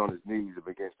then gets on his knees and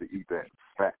begins to eat that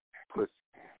fat pussy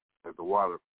as the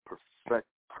water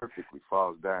perfectly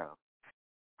falls down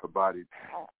her body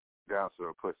down to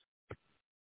her pussy.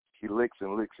 He licks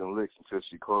and licks and licks until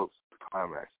she closes the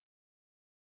climax.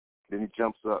 Then he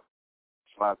jumps up,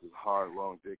 slides his hard,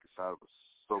 long dick inside of a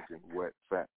soaking, wet,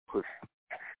 fat pussy.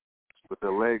 With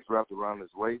her legs wrapped around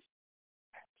his waist,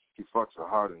 he fucks her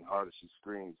harder and harder. She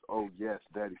screams, "Oh yes,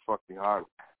 Daddy, fuck me harder."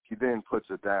 He then puts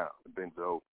her down and bends her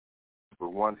over.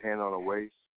 With one hand on her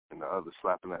waist and the other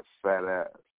slapping that fat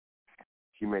ass,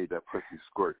 he made that pussy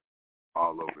squirt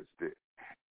all over his dick.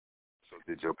 So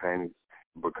did your panties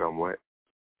become wet?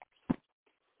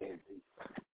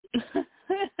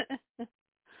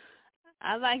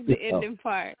 I like the ending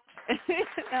part.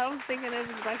 I was thinking it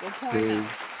was like a porno.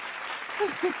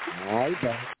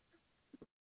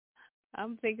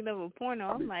 I'm thinking of a porno.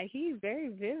 I'm like, he's very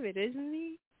vivid, isn't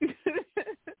he?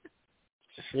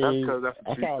 That's because that's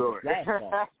a true story.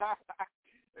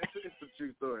 It's a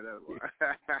true story, that's why.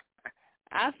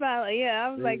 I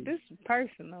was like, this is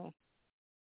personal.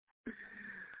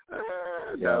 The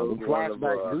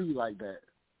flashbacks do you like that?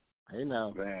 Hey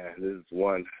now. Man, this is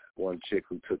one chick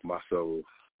who took my soul.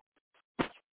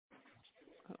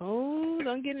 Oh,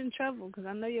 don't get in trouble, because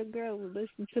I know your girl will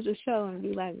listen to the show and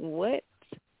be like, what?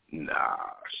 Nah,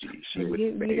 she with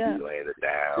the baby laying it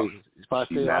down. She's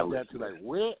probably saying out there too, like,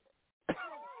 what?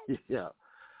 Yeah.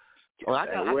 Oh, I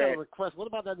got a request. What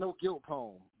about that no guilt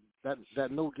poem? That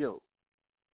no guilt.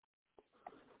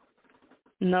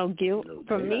 No guilt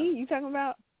from me? You talking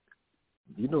about?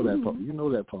 You know that poem. You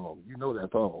know that poem. You know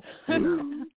that poem.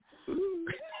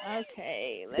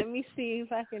 Okay, let me see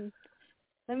if I can.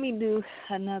 Let me do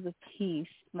another piece.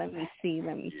 Let me see.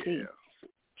 While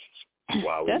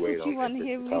we That's wait what you want to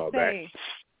hear me say.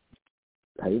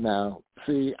 Hey now,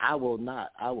 see, I will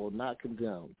not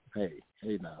condemn. Hey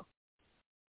now.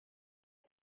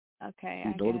 Okay,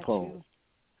 you I know got the poem.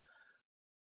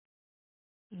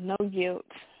 You. No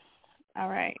guilt. All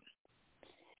right.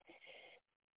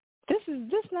 This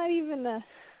not even a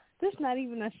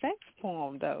sex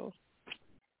poem though.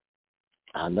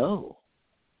 I know.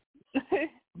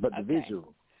 But the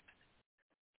visual.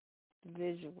 The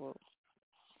visual.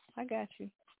 I got you.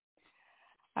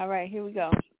 All right, here we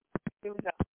go.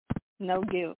 No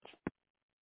guilt.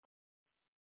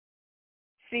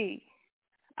 See,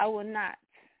 I will not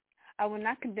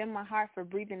condemn my heart for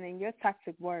breathing in your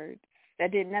toxic words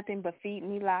that did nothing but feed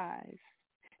me lies.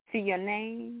 See, your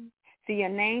name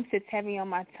sits heavy on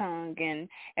my tongue, and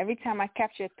every time I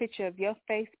capture a picture of your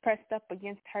face pressed up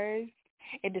against hers,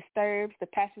 it disturbs the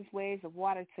passageways of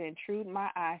water to intrude my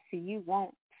eyes. See, you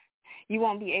won't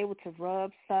be able to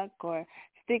rub, suck, or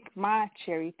stick my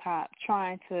cherry pop,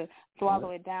 trying to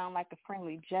swallow it down like a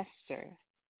friendly gesture.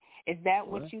 Is that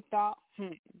what you thought?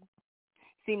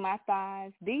 See, my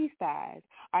thighs, these thighs,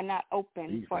 are not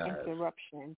open for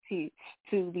interruption to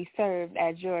be served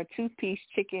as your two-piece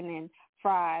chicken and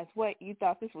fries. What, you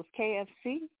thought this was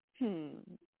KFC?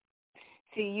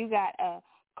 See, you got a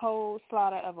cold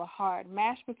slaughter of a heart,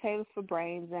 mashed potatoes for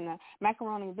brains, and a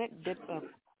macaroni lip dip of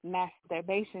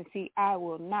masturbation. See, I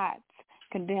will not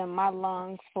condemn my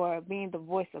lungs for being the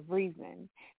voice of reason.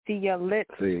 See, your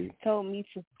lips told me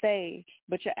to stay,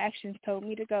 but your actions told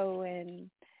me to go, and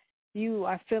you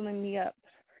are filling me up,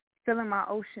 filling my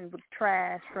ocean with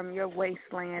trash from your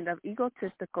wasteland of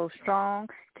egotistical, strong,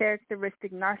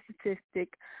 characteristic, narcissistic,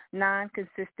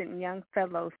 non-consistent young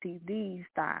fellows. See, these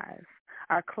thighs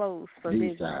are closed for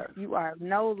business. You are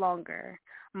no longer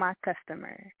my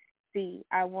customer. See,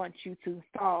 I want you to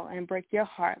fall and break your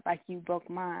heart like you broke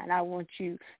mine. I want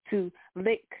you to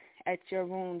lick at your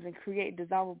wounds and create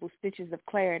dissolvable stitches of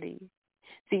clarity.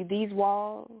 See, these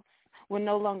walls will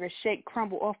no longer shake,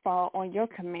 crumble, or fall on your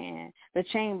command. The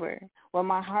chamber where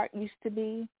my heart used to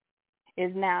be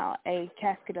is now a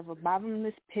casket of a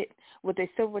bottomless pit with a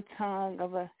silver tongue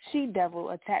of a she-devil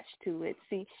attached to it.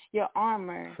 See, your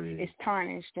armor is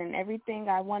tarnished, and everything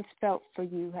I once felt for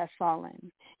you has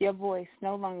fallen. Your voice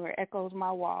no longer echoes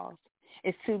my walls.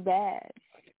 It's too bad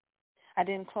I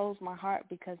didn't close my heart,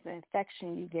 because the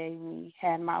infection you gave me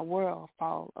had my world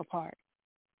fall apart.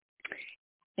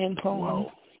 End poem.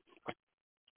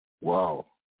 Whoa.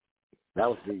 That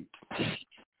was deep.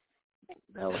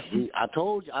 I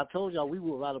told y'all we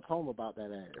would write a poem about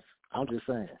that ass. I'm just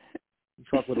saying. You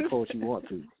talk with a poet you want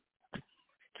to.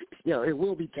 It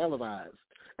will be televised.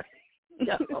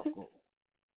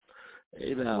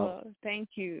 Well, thank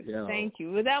you. Thank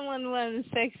you. Well, that one wasn't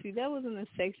sexy. That wasn't a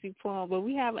sexy poem, but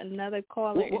we have another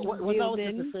caller in the building. Well, I was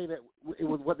just to say that it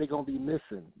was what they're going to be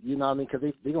missing. You know what I mean?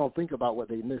 Because they're going to think about what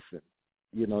they're missing.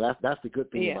 You know, that's the good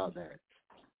thing about that.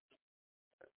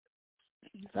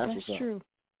 That's true.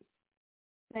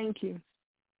 Thank you.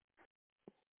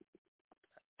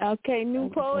 Okay, new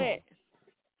poet.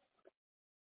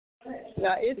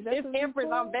 No, it's Empress.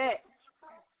 I'm back.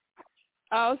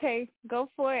 Oh, okay. Go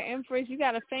for it, Empress. You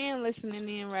got a fan listening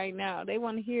in right now. They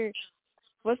want to hear.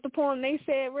 What's the poem they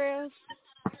said, Rez?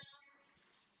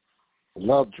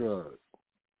 Love Drug.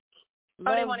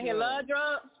 They want to hear Love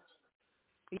Drug?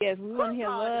 Yes, we want to hear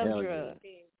Love Drug.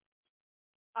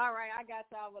 All right, I got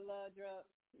y'all with Love Drug.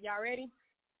 Y'all ready?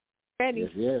 Ready.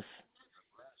 Yes.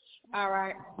 All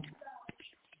right.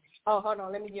 Oh, hold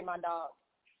on. Let me get my dog.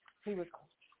 He was.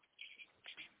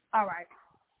 All right.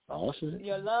 Awesome.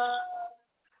 Your love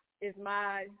is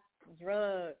my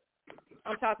drug.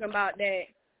 I'm talking about that.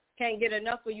 Can't get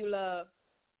enough of you, love.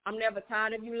 I'm never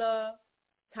tired of you, love.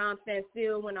 Time stands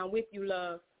still when I'm with you,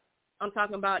 love. I'm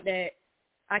talking about that.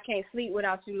 I can't sleep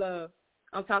without you, love.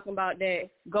 I'm talking about that.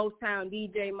 Ghost Town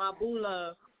DJ, my boo,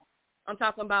 love. I'm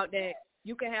talking about that.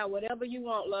 You can have whatever you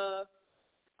want, love.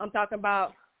 I'm talking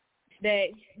about that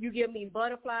you give me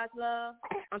butterflies, love.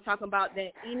 I'm talking about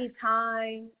that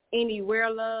anytime,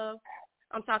 anywhere, love.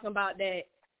 I'm talking about that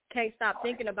can't stop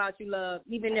thinking about you, love,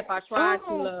 even if I try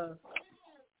to, love.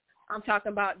 I'm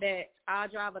talking about that I'll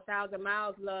drive 1,000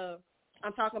 miles, love.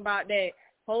 I'm talking about that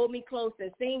hold me close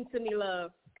and sing to me,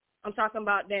 love. I'm talking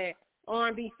about that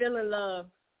R&B feeling, love.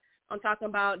 I'm talking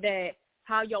about that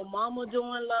how your mama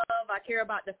doing, love. I care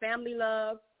about the family,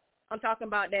 love. I'm talking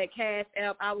about that Cash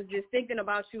App. I was just thinking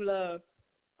about you, love.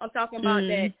 I'm talking about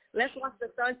that let's watch the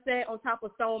sunset on top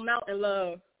of Stone Mountain,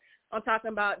 love. I'm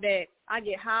talking about that I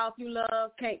get high off you,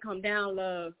 love. Can't come down,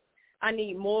 love. I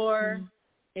need more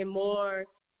and more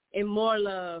and more,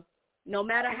 love. No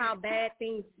matter how bad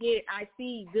things get, I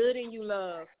see good in you,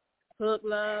 love. Hook,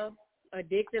 love.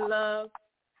 Addicted, love.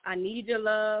 I need your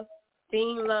love.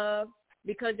 Fiend, love.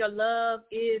 Because your love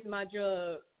is my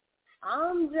drug.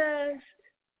 I'm just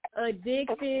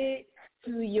addicted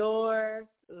to your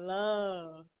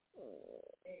love.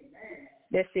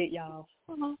 That's it, y'all.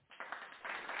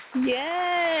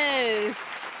 Yes.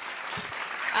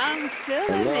 I'm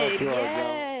feeling it.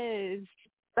 Yes.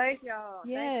 Thank y'all.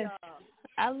 Yes. Thank y'all.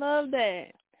 I love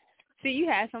that. See, you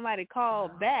had somebody call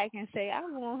back and say, I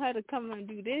want her to come and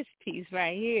do this piece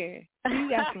right here. You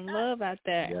got some love out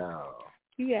there. Yeah.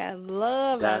 You got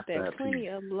love out there. Plenty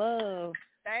of love.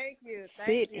 Thank you.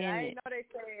 Thank you. I didn't know they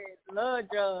said love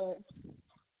drugs.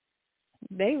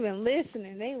 They've been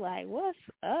listening. They like, what's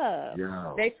up?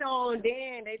 Yeah. They tuned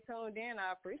in.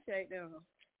 I appreciate them.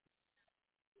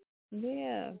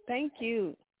 Yeah. Thank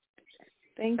you.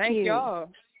 Thank you. you. Y'all.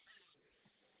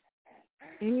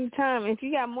 Anytime. If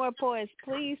you got more poets,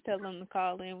 please tell them to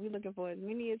call in. We're looking for as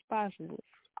many as possible.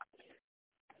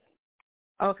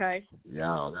 Okay.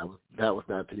 Yeah, that was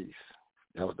that piece.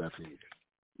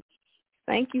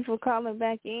 Thank you for calling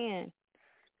back in.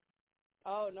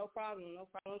 Oh, no problem.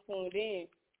 Tuned in.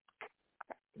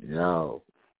 Yo,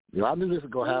 I knew this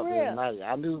was gonna happen tonight.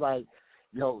 I knew, like,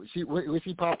 when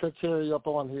she popped her cherry up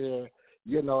on here,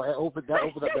 it opened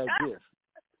up that gift.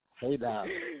 Hey now,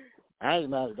 I ain't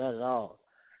mad at that at all.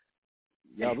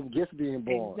 Y'all, them gifts being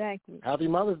born. Exactly. Happy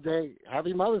Mother's Day.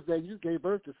 Happy Mother's Day. You just gave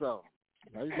birth to something.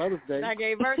 Happy Mother's Day. I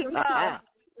gave birth to love.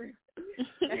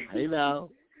 Hey now,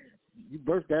 you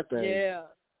birthed that thing. Yeah.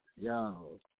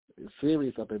 Yo, it's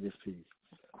serious up in this piece.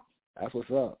 That's what's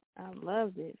up. I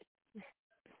loved it.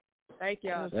 Thank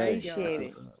y'all.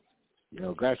 Appreciate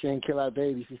it. Glad she didn't kill our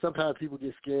baby. See, sometimes people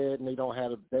get scared and they don't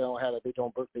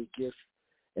birthday gifts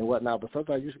and whatnot. But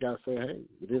sometimes you just gotta say, hey,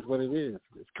 it is what it is.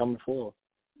 It's coming forth.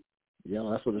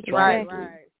 That's what the trial is.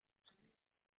 Right.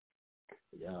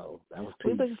 That was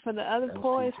peace. We're looking for the other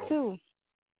poets too.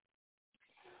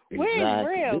 Exactly. Where's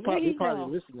Real? They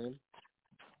probably listening.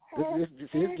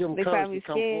 Just give them courage to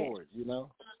come forward.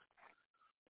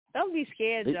 Don't be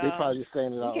scared, y'all. They probably just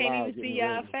saying it out loud. We can't even see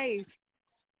y'all face.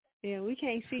 Yeah, we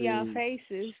can't see y'all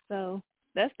faces, so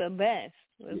that's the best.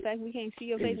 In fact, we can't see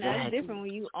your face. Now, it's different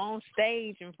when you on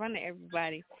stage in front of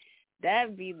everybody.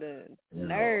 That'd be the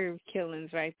nerve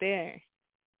killings right there.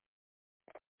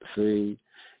 See,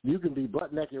 you can be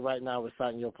butt naked right now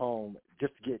reciting your poem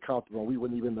just to get comfortable, and we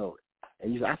wouldn't even know it.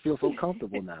 And you say, I feel so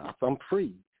comfortable now. I'm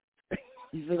free.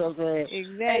 You see what I'm saying?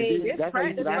 Exactly. It's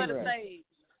practice for the stage.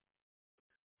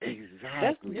 Exactly.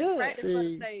 That's good. Practice for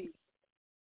the stage.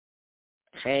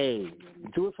 Hey,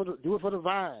 do it for the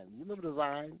vine. You remember the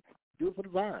vine? Do it for the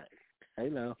vine. Hey,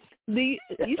 now. You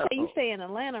stay in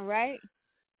Atlanta, right?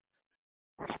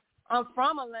 I'm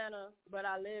from Atlanta, but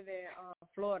I live in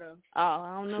Florida. Oh,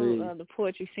 I don't know the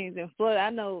poetry scenes in Florida. I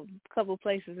know a couple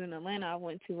places in Atlanta I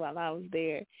went to while I was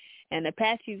there, and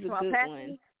Apache's a good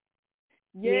one.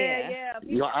 Yeah.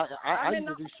 I used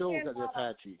to do shows at the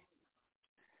Apache.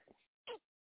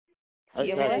 I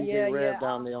had DJ Rev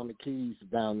down there on the keys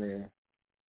down there.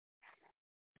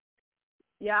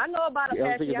 Yeah, I know about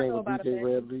Apache. I know about DJ Apache.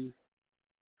 Rev Lee.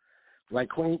 Like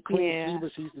Queen Sheba,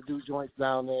 she used to do joints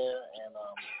down there,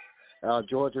 and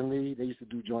Georgia and Lee, they used to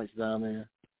do joints down there.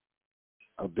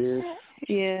 Abyss.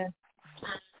 Yeah.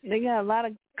 They got a lot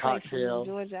of places Cocktail. in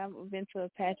Georgia. I've been to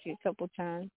Apache a couple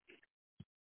times.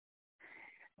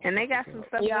 And they got some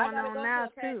stuff going on now,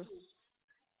 too.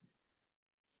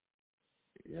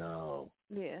 Yo.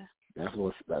 Yeah. That's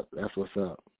what's up.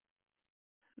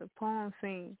 The poem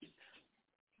scene.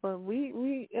 But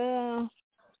we don't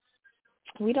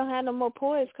have no more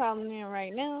poets calling in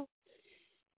right now.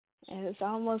 And it's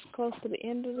almost close to the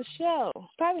end of the show.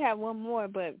 Probably have one more,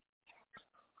 but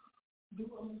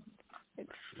it's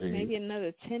maybe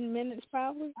another 10 minutes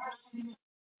probably.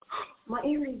 My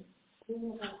earring.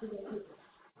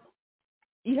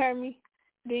 You heard me,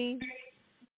 Dean?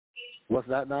 What's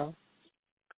that now?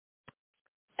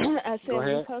 I said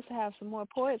we're supposed to have some more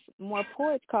poets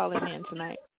calling in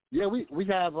tonight. Yeah, we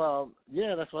have.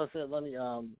 That's what I said, Lenny.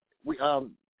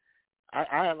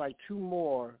 I had like 2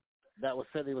 more that was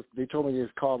said they told me they was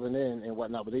calling in and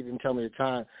whatnot, but they didn't tell me the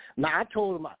time. Now I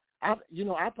told them I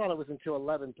thought it was until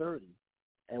 11:30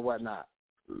 and whatnot.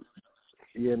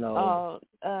 Oh,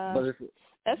 but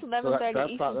that's 11:30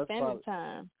 Eastern Standard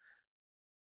Time.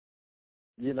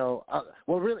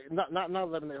 Well, really, not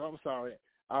 11. I'm sorry.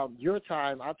 Your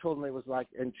time, I told them it was like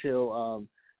until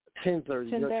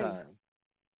 10:30 your time.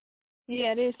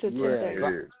 Yeah, it is till 10:30.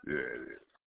 Yeah, it is.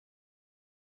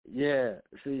 Yeah.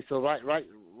 See, so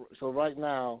right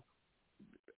now,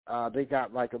 they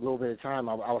got like a little bit of time.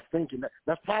 I was thinking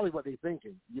that's probably what they're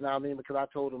thinking. You know what I mean? Because I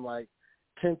told them like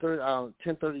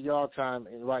 10:30 y'all time,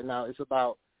 and right now it's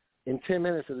about in 10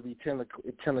 minutes it'll be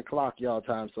 10 o'clock y'all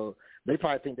time. So they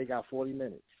probably think they got 40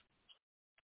 minutes.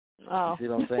 Oh. You see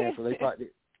what I'm saying? So they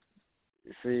probably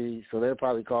so they'll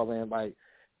probably call in like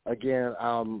again.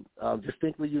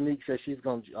 Distinctly Unique said she's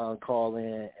gonna call in,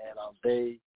 and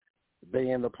Bay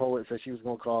and the Poet said she was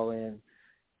gonna call in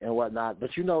and whatnot.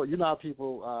 But you know how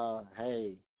people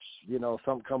hey,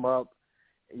 something come up,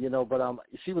 but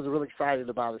she was really excited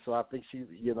about it, so I think she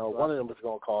one of them was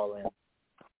gonna call in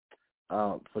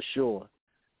for sure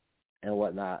and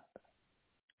whatnot.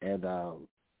 And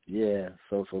yeah,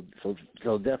 so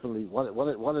definitely one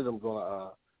of them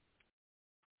gonna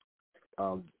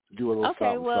do a little something.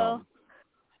 Okay, well, something.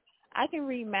 I can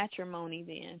read Matrimony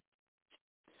then.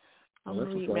 I'm going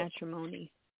to read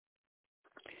Matrimony.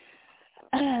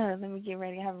 Let me get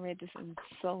ready. I haven't read this in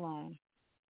so long.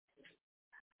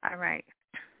 All right.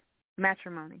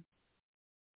 Matrimony.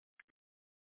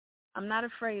 I'm not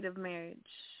afraid of marriage,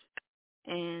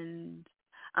 and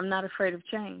I'm not afraid of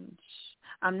change.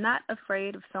 I'm not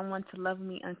afraid of someone to love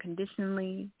me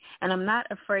unconditionally, and I'm not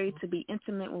afraid to be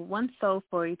intimate with one soul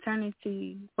for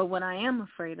eternity. But what I am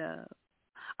afraid of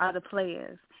are the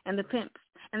players and the pimps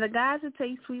and the guys that tell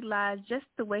you sweet lies just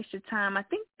to waste your time. I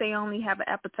think they only have an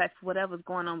appetite for whatever's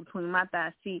going on between my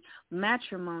thighs. See,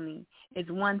 matrimony is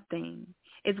one thing.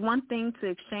 It's one thing to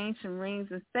exchange some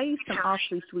rings and say some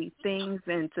awfully sweet things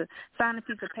and to sign a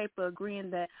piece of paper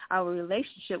agreeing that our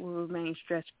relationship will remain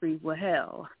stress-free. Well,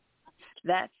 hell,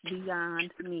 that's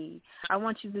beyond me. I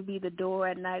want you to be the door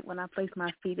at night when I place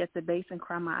my feet at the base and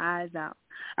cry my eyes out.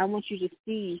 I want you to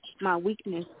see my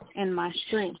weakness and my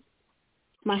strength.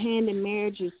 My hand in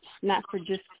marriage is not for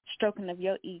just stroking of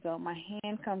your ego. My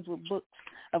hand comes with books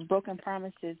of broken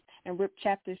promises and ripped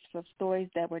chapters of stories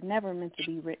that were never meant to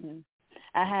be written.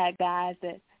 I had guys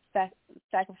that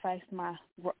suffocated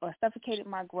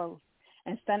my growth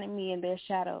and stunted me in their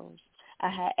shadows. I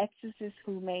had exorcists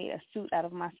who made a suit out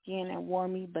of my skin and wore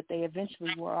me, but they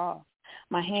eventually wore off.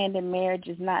 My hand in marriage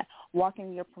is not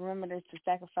walking your perimeter to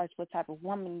sacrifice what type of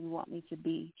woman you want me to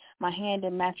be. My hand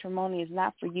in matrimony is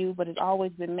not for you, but it's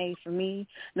always been made for me.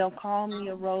 Don't call me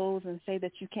a rose and say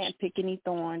that you can't pick any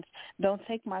thorns. Don't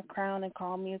take my crown and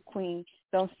call me a queen.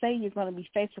 Don't say you're going to be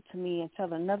faithful to me and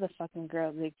tell another fucking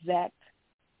girl the exact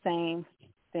same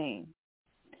thing.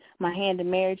 My hand in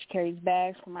marriage carries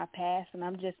bags from my past, and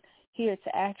I'm just here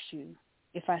to ask you,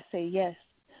 if I say yes,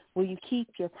 will you keep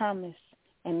your promise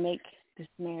and make this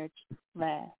marriage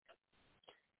last?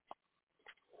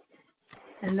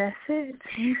 And that's it.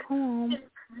 Same poem.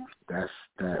 That's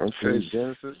that. Okay,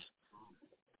 Genesis.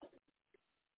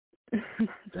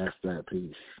 That's that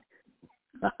piece.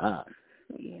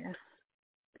 Yeah.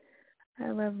 I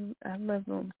love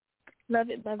them. Love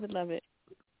it.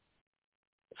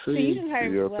 See, you didn't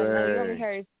heard you only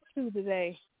heard 2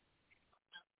 today.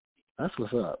 That's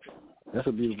what's up. That's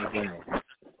a beautiful thing.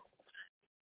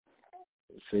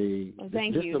 See,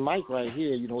 this the mic right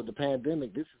here. With the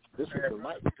pandemic, this is the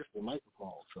mic. This is the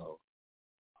microphone. So,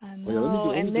 I know.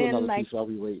 let me do another piece while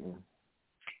we waiting.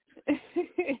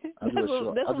 I'll do a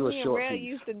short. That's I'll do what a me short and Rel piece.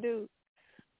 used to do.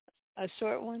 A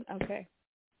short one, okay.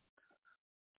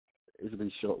 It'll be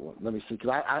a short one. Let me see,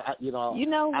 because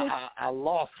I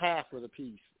lost half of the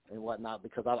piece and whatnot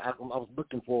because I was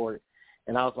looking for it,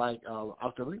 and I was like, I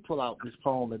was let me pull out this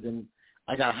poem, and then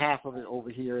I got half of it over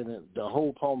here, and then the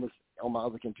whole poem is on my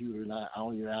other computer, and I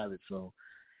don't even have it. So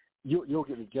you'll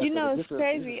get the gist. It's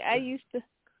crazy.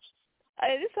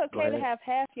 It's okay to have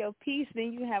half your piece,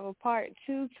 then you can have a part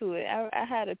 2 to it. I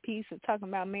had a piece of talking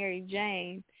about Mary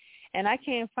Jane, and I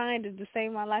can't find it to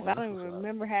save my life. I don't even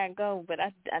remember how it goes, but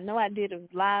I know I did a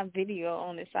live video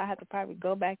on it, so I have to probably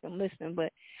go back and listen.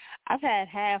 But I've had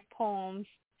half poems,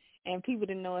 and people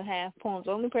didn't know it half poems.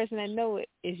 The only person that know it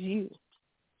is you.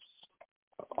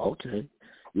 Okay.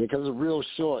 Yeah, because it's real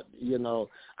short,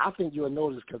 I think you'll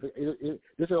notice because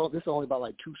this is only about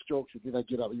like 2 strokes. If you don't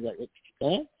get up, you're like,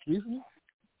 excuse me?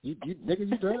 You nigga,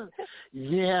 you done?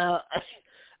 Yeah.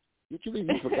 You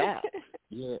forgot.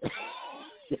 Yeah.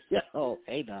 Oh,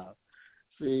 hey now.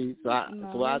 See, so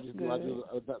I just do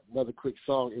another quick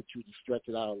song intro to stretch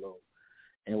it out a little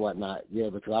and whatnot. Yeah,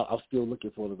 because I'm still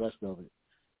looking for the rest of it.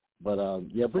 But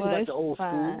bring back the old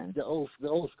school, the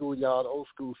old school, y'all, the old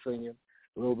school singing,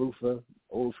 Lil Luther,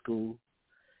 old school.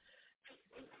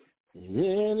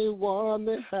 Anyone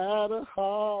that had a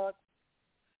heart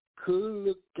could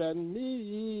look at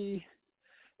me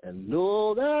and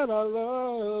know that I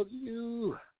love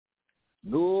you,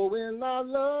 knowing I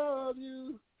love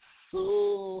you.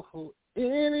 So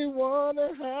anyone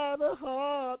that had a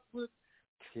heart would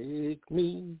take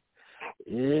me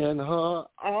in her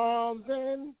arms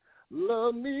and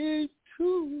love me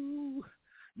too.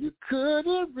 You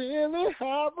couldn't really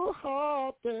have a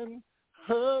heart and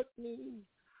hurt me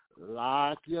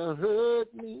like you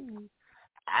hurt me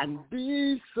and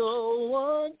be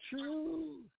so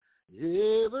untrue.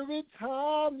 Every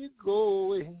time you go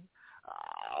away,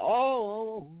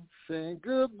 oh, saying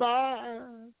goodbye,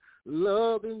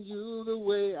 loving you the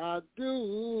way I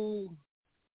do.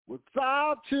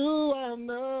 Without you, I'm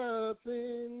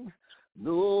nothing,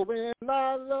 knowing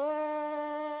I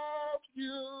love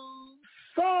you.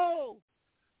 So,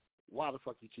 why the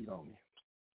fuck you cheat on me?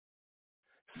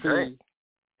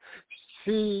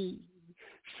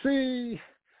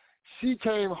 She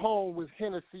came home with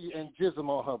Hennessy and Jism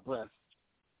on her breast.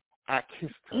 I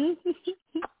kissed her.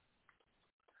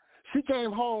 She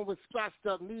came home with scratched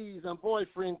up knees and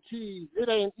boyfriend keys. It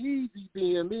ain't easy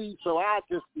being me, so I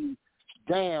just be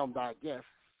damned, I guess.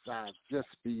 I just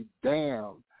be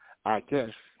damned, I guess.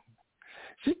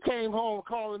 She came home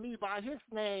calling me by his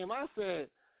name. I said,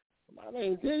 my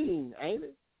name's Dean, ain't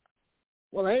it?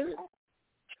 Well, ain't it?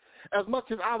 As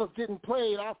much as I was getting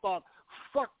played, I thought,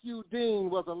 Fuck You, Dean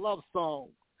was a love song.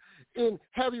 In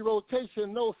heavy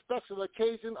rotation, no special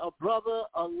occasion, a brother,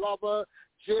 a lover,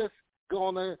 just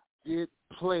gonna get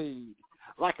played.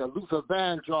 Like a Luther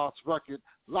Vandross record,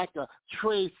 like a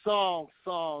Trey Songz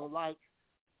song, like,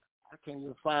 I can't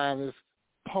even find this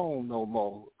poem no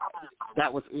more.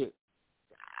 That was it.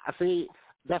 I see,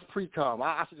 that's pre-com.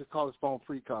 I should just call this poem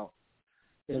pre-com.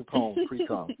 In poem,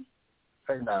 pre-com.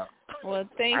 Hey, now. Well,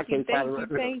 thank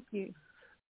you.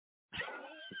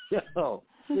 Yo,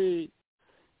 see.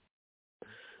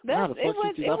 It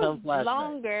was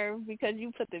longer because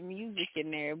you put the music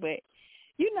in there, but,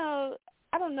 you know,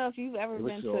 I don't know if you've ever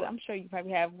been to, I'm sure you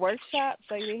probably have workshops,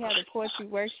 like they have the poetry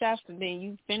workshops, and then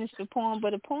you finish the poem,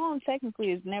 but a poem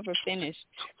technically is never finished,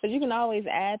 because you can always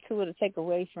add to it or take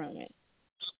away from it,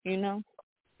 you know?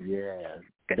 Yeah.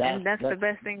 And that's the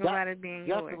best thing about it being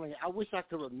definitely, yours. I wish I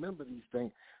could remember these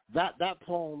things. That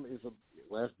poem is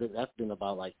that's been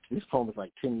about like, this poem is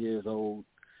like 10 years old,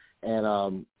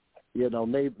 and you know,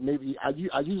 maybe I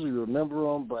usually remember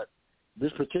them, but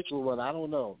this particular one, I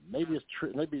don't know. Maybe it's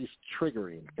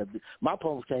triggering. My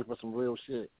poems came from some real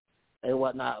shit and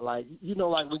whatnot. Like, you know,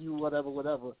 like when you whatever,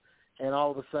 and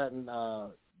all of a sudden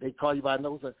they call you by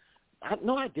nose.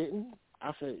 No, I didn't.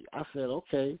 I said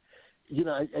okay. You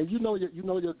know, and you know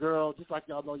your girl, just like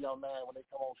y'all know y'all man when they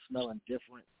come home smelling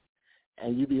different,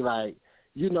 and you be like,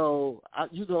 you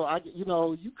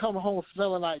come home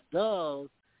smelling like Dove.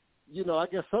 You know, I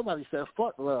guess somebody said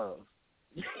fuck love.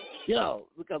 Yo,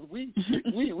 because we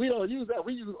don't use that.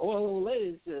 We use oil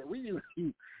and shit. We use,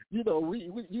 we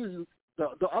use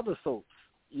the other soaps,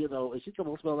 you know, and she come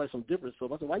on smelling like some different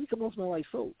soap. I said, why you come on smelling like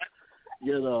soap?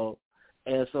 You know,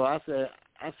 and so I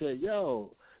said,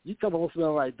 yo, you come on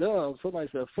smelling like Dove. Somebody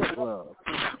said fuck love.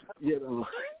 You know,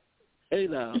 hey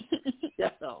now, you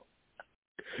know.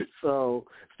 So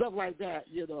stuff like that,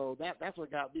 you know, that's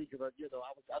what got me, because I just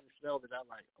smelled it. I'm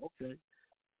like, okay.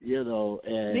 You know,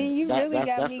 and then you really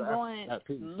got me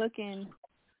looking.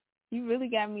 You really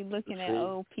got me looking at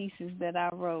old pieces that I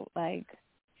wrote, like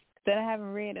that I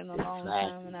haven't read in a long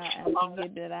time, and I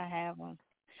forget that I have them.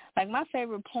 Like my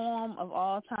favorite poem of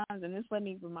all times, and this wasn't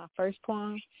even my first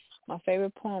poem. My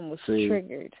favorite poem was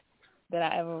 "Triggered" that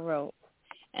I ever wrote,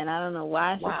 and I don't know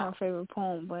why it's my favorite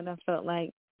poem, but I felt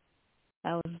like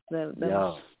that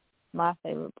was my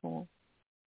favorite poem.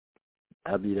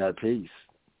 I'd be that piece.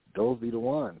 Those be the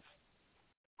ones.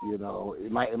 You know, it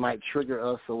might trigger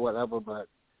us or whatever, but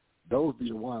those be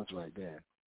the ones right there.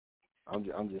 I'm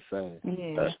just saying.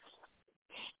 Yeah.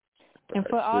 And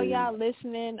for all y'all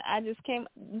listening, I just came.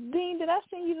 Dean, did I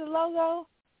send you the logo?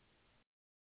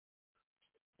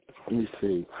 Let me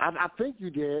see. I think you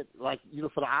did. Like, you know,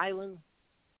 for the island.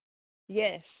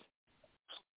 Yes.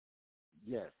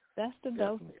 Yes. That's the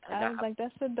dope. I was like,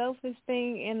 that's the dopest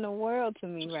thing in the world to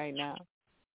me right now.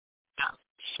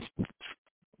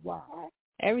 Wow.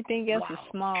 Everything else is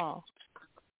small.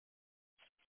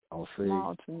 I'll see.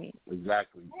 Small to me.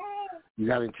 Exactly. You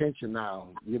got intention now.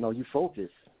 You know, you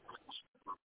focus.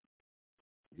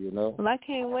 you know. Well, I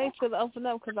can't wait for the open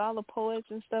up because all the poets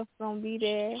and stuff going to be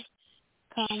there,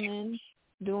 coming,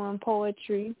 doing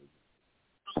poetry.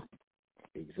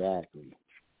 Exactly.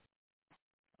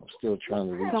 I'm still trying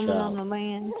to reach coming out on the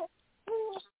land.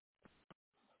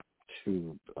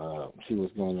 To see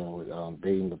what's going on with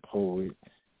Dating the Poet.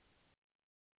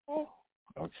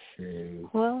 Okay.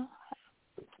 Well,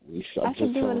 I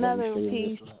can do another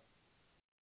piece.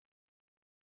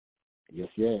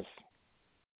 Yes.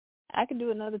 I could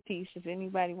do another piece if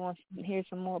anybody wants to hear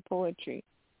some more poetry.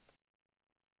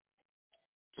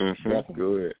 Mm-hmm.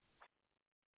 Good.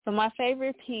 So my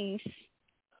favorite piece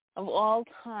of all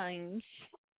times,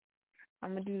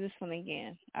 I'm going to do this one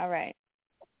again. All right.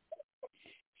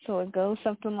 So it goes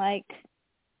something like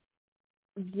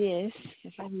this.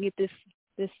 If I can get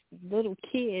this little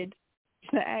kid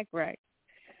to act right.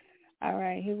 All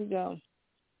right, here we go.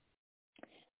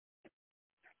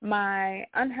 My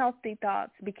unhealthy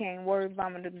thoughts became word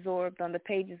vomit absorbed on the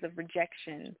pages of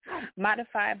rejection,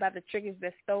 modified by the triggers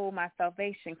that stole my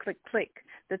salvation. Click, click.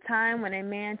 The time when a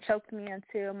man choked me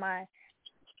until my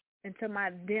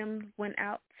dim went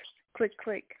out. Click,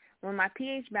 click. When my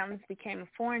pH balance became a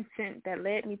foreign scent that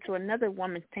led me to another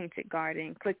woman's tainted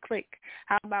garden. Click, click.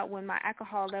 How about when my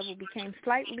alcohol level became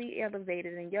slightly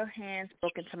elevated and your hands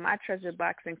broke into my treasure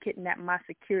box and kidnapped my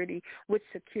security, which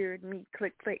secured me.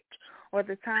 Click, click. Or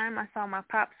the time I saw my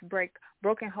pops break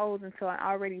broken holes into an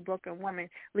already broken woman,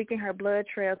 leaking her blood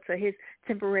trail to his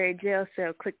temporary jail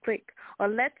cell. Click, click. Or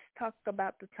let's talk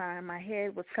about the time my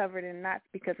head was covered in knots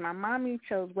because my mommy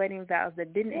chose wedding vows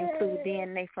that didn't include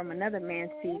DNA from another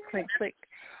man's seed. Click, click.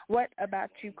 What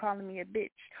about you calling me a bitch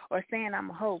or saying I'm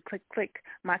a hoe? Click, click.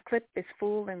 My clip is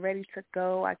full and ready to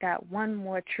go. I got one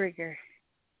more trigger.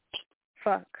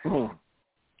 Fuck.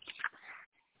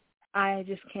 I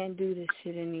just can't do this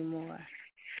shit anymore.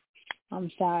 I'm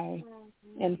sorry.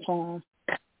 In form.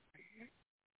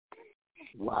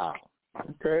 Wow.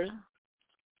 Okay.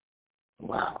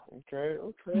 Wow. Okay.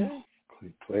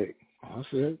 Click, click. That's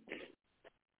it.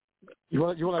 You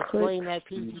want to explain that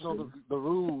piece? You know the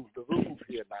rules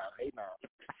here now. Hey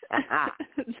now.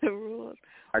 The rules.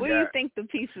 What do you think the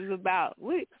piece is about?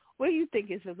 What do you think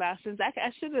it's about? Since I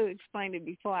should have explained it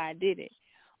before I did it,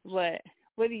 but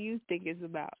what do you think it's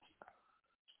about?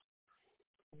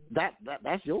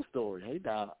 That's your story. Hey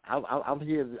now, I'm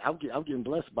here. I'm getting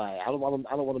blessed by it. I don't want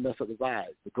to mess up the vibe.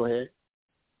 But go ahead.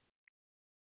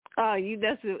 Oh,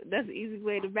 that's an easy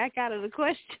way to back out of the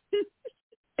question.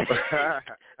 I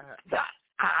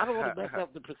don't want to mess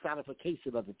up the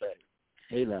personification of the thing.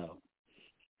 Hey now.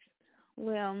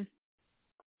 Well,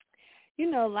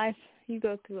 life, you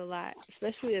go through a lot,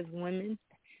 especially as women.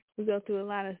 We go through a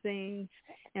lot of things,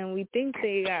 and we think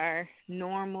they are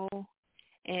normal,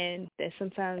 and that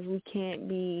sometimes we can't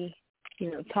be,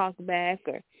 talk back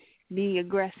or be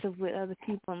aggressive with other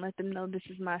people and let them know this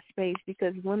is my space,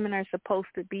 because women are supposed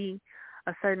to be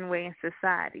a certain way in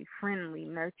society, friendly,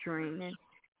 nurturing, and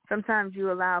sometimes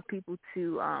you allow people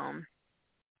to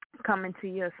come into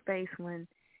your space when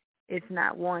it's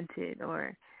not wanted,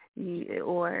 or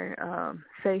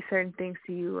say certain things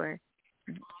to you, or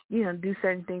do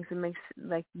certain things that makes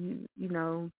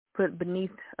put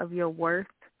beneath of your worth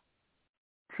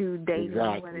to dating,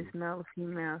 whether it's male or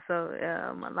female. So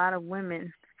a lot of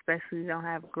women, especially, don't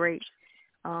have great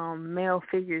male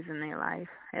figures in their life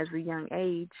as a young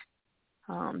age,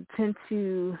 tend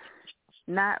to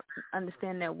not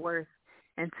understand their worth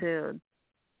until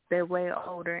they're way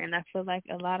older. And I feel like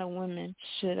a lot of women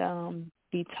should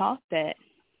be taught that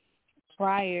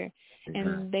prior,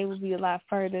 and they will be a lot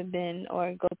further than,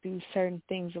 or go through certain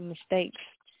things or mistakes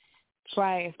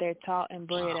prior if they're taught and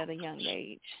bred at a young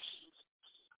age.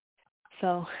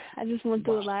 So I just went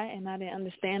through a lot, and I didn't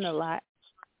understand a lot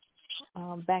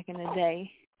back in the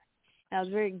day. I was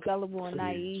very gullible and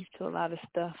naive to a lot of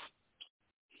stuff.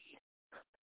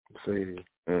 See,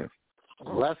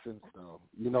 lessons though.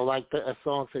 Like that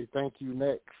song say, "Thank you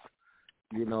next."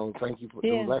 Thank you for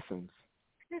the lessons.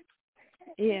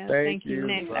 Yeah, thank you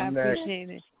next. I appreciate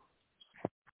it.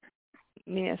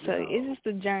 Yeah, so it's just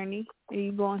a journey, and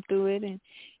you're going through it, and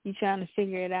you're trying to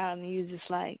figure it out, and you're just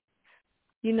like,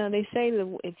 they say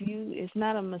that it's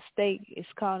not a mistake, it's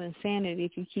called insanity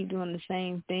if you keep doing the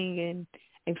same thing and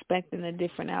expecting a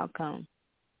different outcome.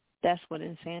 That's what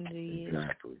insanity is.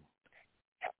 Exactly.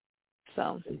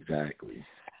 So exactly.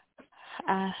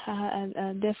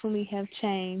 I definitely have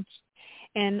changed,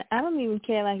 and I don't even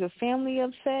care. Like, if family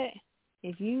upset,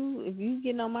 if you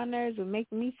getting on my nerves or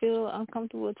making me feel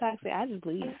uncomfortable or toxic, I just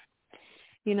leave.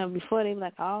 Before they be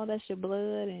like, "Oh, that's your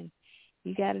blood, and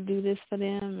you got to do this for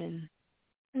them," and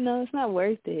it's not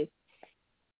worth it,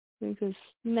 because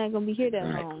you're not gonna be here that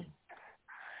long.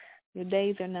 Your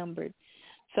days are numbered.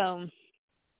 So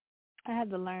I had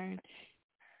to learn,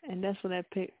 and that's where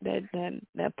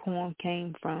that poem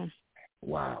came from.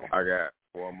 Wow. I got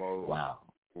one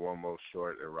more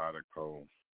short erotic poem.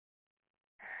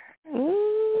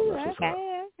 Ooh,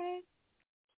 okay.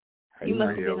 You must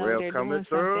have been over there doing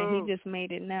something. He just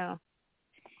made it now.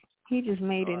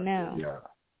 Yeah.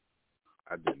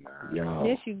 I did not. Yeah.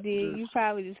 Yes, you did. You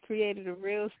probably just created a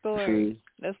real story.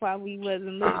 That's why we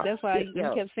wasn't looking. That's why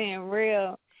you kept saying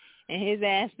real, and his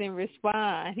ass didn't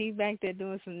respond. He back there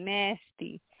doing some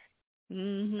nasty.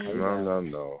 Mm-hmm.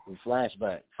 No.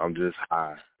 Flashback. I'm just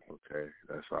high. Okay,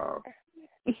 that's all.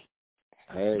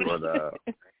 Hey, but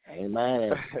ain't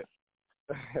mad.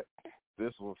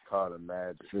 This was called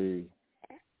Imagine. See.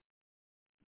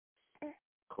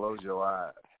 Close your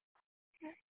eyes.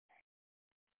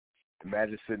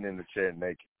 Imagine sitting in the chair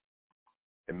naked.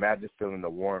 Imagine feeling the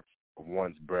warmth of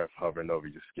one's breath hovering over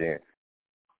your skin.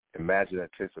 Imagine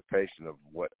anticipation of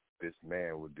what this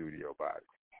man will do to your body.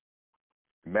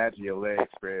 Imagine your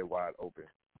legs spread wide open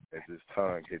as his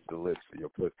tongue hits the lips of your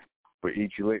pussy. For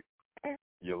each lick,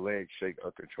 your legs shake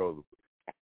uncontrollably.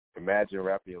 Imagine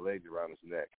wrapping your legs around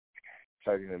his neck,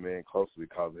 tugging him in closely,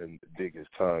 causing him to dig his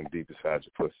tongue deep inside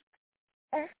your pussy.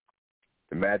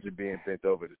 Imagine being bent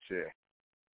over the chair.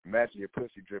 Imagine your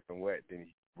pussy dripping wet, then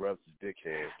he rubs his dick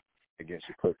head against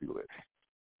your pussy lips.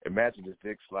 Imagine his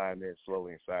dick sliding in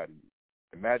slowly inside of you.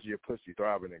 Imagine your pussy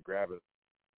throbbing and grabbing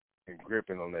and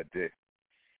gripping on that dick.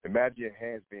 Imagine your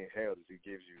hands being held as he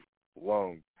gives you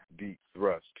long, deep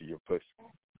thrusts to your pussy.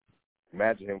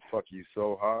 Imagine him fucking you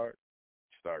so hard,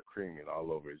 you start creaming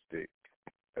all over his dick.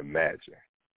 Imagine.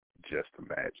 Just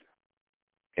imagine.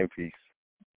 In peace.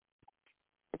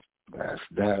 That's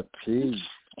that piece.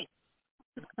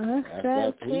 That's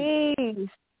that piece.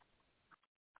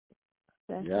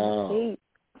 That's that piece.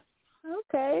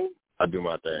 Okay. I do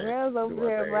my thing. Rail's over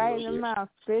there writing them out,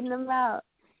 spitting them out.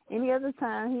 Any other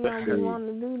time, he don't be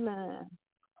wanting to do nothing.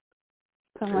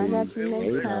 Come on, I got you next time.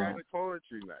 It was erotic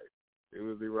poetry night. It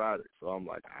was erotic. So I'm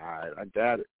like, all right, I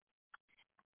got it.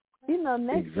 You know,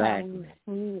 next time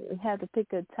we have to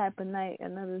pick a type of night,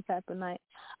 another type of night.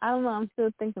 I don't know. I'm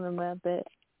still thinking about that.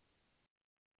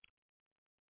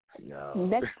 No.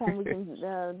 Next time we can,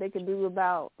 they could do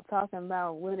about talking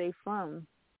about where they from,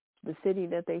 the city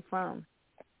that they from.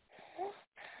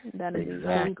 That'd be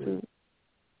really cool.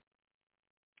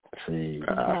 See,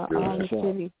 all the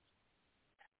cities.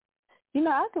 You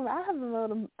know, I haven't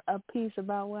wrote a piece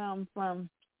about where I'm from,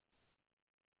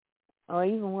 or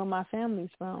even where my family's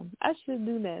from. I should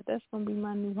do that. That's gonna be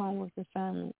my new homework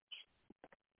assignment.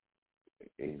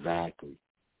 Exactly.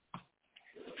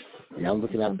 Yeah, I'm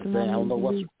looking at the thing. I don't know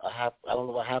what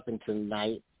happened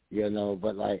tonight, you know,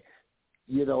 but like,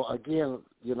 you know, again,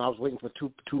 you know, I was waiting for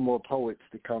two more poets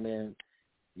to come in.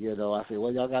 You know, I said,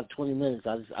 well, y'all got 20 minutes.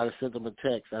 I just sent them a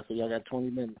text. I said, y'all got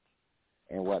 20 minutes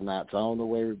and whatnot. So I don't know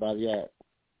where everybody at.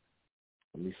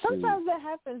 Let me see. Sometimes that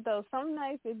happens, though. Some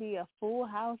nights it'd be a full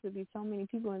house. It'd be so many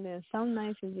people in there. Some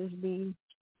nights it'd just be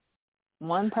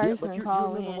one person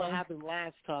calling. You remember what happened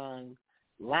last time?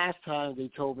 Last time they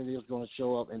told me they was going to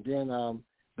show up, and then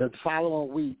the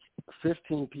following week,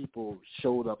 15 people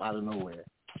showed up out of nowhere.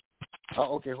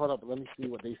 Oh, okay, hold up. Let me see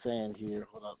what they saying here.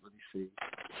 Hold up, let me see.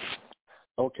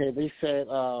 Okay, they said.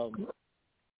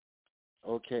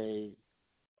 Okay,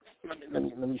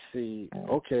 let me see.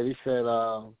 Okay, they said.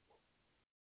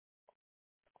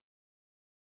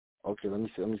 Okay, let me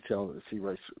see.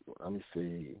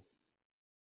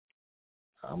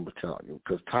 I'm gonna tell you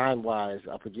because time-wise,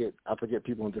 I forget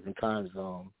people in different time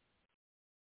zones.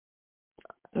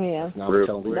 Yeah, now I'm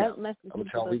telling we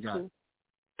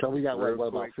got what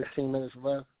about 15 minutes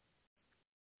left?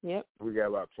 Yep. We got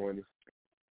about 20.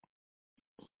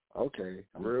 Okay,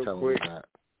 I'm real quick.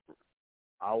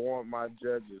 I want my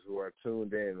judges who are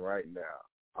tuned in right now.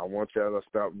 I want y'all to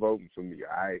stop voting for me.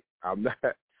 I'm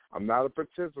not a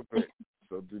participant,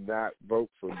 so do not vote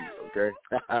for me, okay?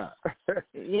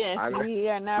 Yes, we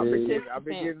are not participants. I've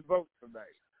been getting votes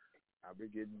tonight. I'm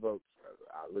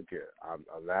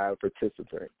not a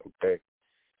participant, okay?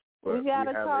 But we got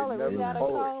a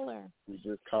caller. We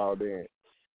just called in.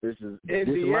 This is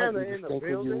Indiana in the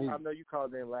building. I know you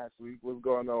called in last week. What's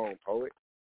going on, poet?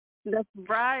 That's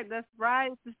right.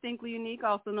 It's Distinctly Unique,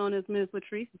 also known as Ms.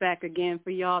 Latrice, back again for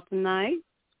y'all tonight.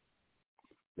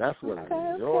 That's what I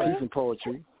enjoy. Some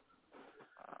poetry.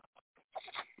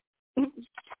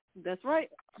 That's right.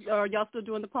 Are y'all still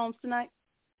doing the poems tonight?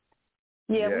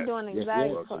 Yeah, we're doing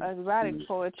erotic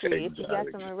poetry. If you got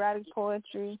some erotic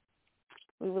poetry,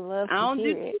 we would love to hear it. I don't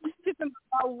do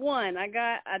about one. I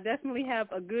definitely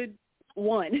have a good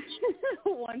One.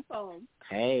 One poem.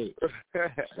 Hey,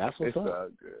 that's what's up. All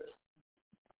good.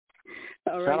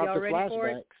 All right, Shout out y'all to ready for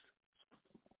it?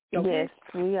 Flashbacks. Okay. Yes,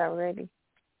 we are ready.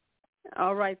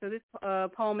 All right, so this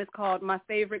poem is called My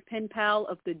Favorite Pen Pal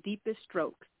of the Deepest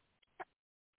Strokes.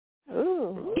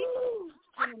 Ooh.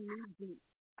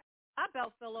 I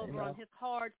about fell over on his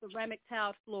hard ceramic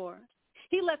tiled floor.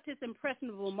 He left his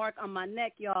impressionable mark on my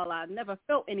neck, y'all. I never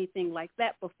felt anything like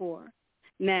that before.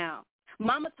 Now,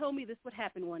 Mama told me this would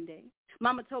happen one day.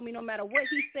 Mama told me no matter what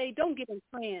he say, don't get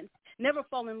entranced. Never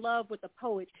fall in love with a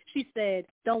poet. She said,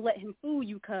 don't let him fool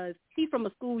you, cause he from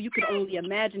a school you could only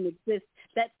imagine exists.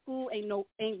 That school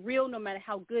ain't real no matter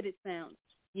how good it sounds.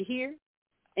 You hear?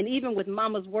 And even with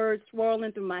Mama's words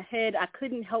swirling through my head, I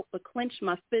couldn't help but clench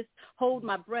my fist, hold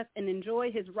my breath, and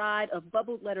enjoy his ride of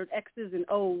bubble-lettered X's and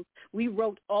O's. We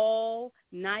wrote all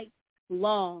night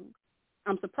long.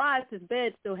 I'm surprised his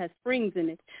bed still has springs in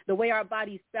it. The way our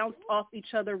bodies bounced off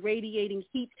each other, radiating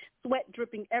heat, sweat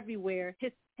dripping everywhere.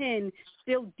 His pen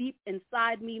still deep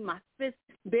inside me, my fist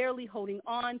barely holding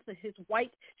on to his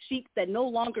white sheets that no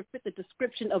longer fit the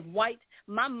description of white.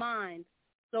 My mind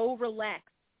so relaxed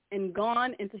and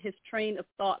gone into his train of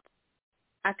thoughts.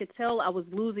 I could tell I was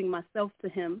losing myself to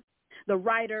him, the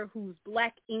writer whose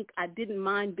black ink I didn't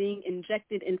mind being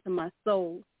injected into my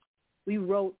soul. We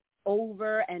wrote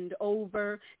over and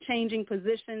over, changing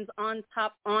positions on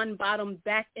top, on bottom,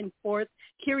 back and forth,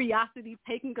 curiosity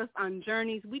taking us on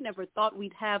journeys we never thought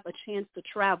we'd have a chance to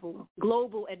travel,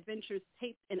 global adventures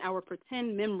taped in our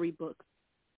pretend memory books.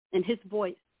 And his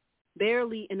voice,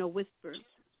 barely in a whisper,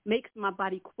 makes my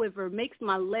body quiver, makes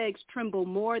my legs tremble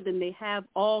more than they have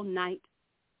all night.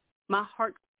 My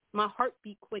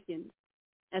heartbeat quickens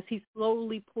as he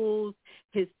slowly pulls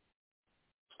his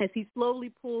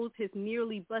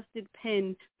nearly busted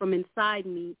pen from inside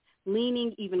me,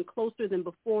 leaning even closer than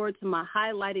before to my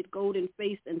highlighted golden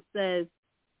face and says,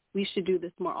 we should do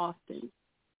this more often.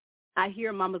 I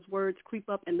hear Mama's words creep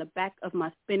up in the back of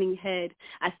my spinning head.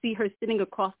 I see her sitting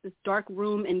across this dark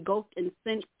room engulfed in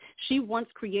scents she once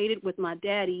created with my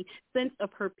daddy, scents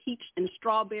of her peach and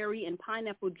strawberry and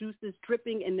pineapple juices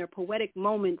dripping in their poetic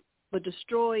moments, but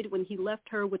destroyed when he left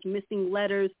her with missing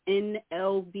letters,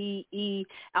 NLVE,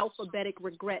 alphabetic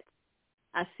regrets.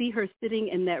 I see her sitting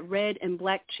in that red and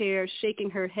black chair, shaking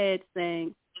her head,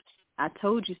 saying, I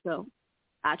told you so.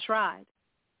 I tried.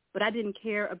 But I didn't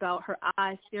care about her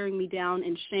eyes staring me down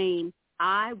in shame.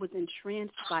 I was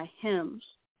entranced by him,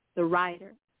 the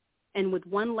writer. And with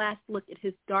one last look at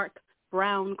his dark,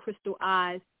 brown, crystal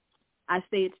eyes, I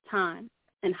say it's time,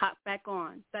 and hop back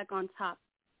on top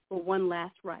for one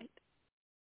last write.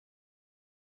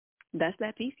 That's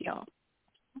that piece, y'all.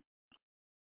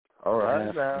 All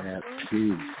right, now.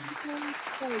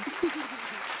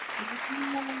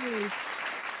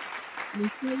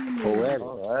 Poetic.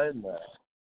 All right, now.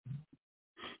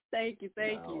 Thank you.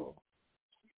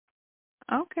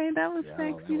 Okay, that was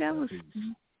sexy. That was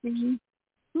sexy.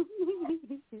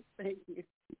 Thank you.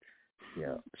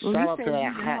 Yeah. Shout out to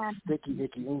that hot, sticky,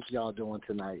 icky ink y'all doing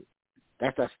tonight.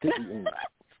 That's that sticky ink.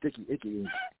 Sticky, icky ink.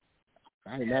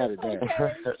 I ain't mad at that.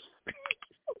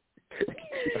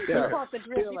 You caught the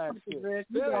drip.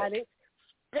 You got it.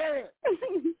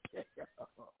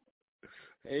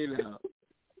 Hey, now.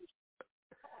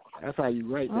 That's how you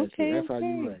write that shit. That's how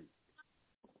you write.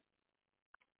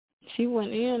 She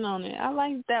went in on it. I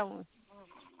liked that one.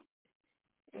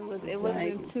 It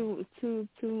wasn't too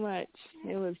much.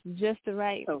 It was just the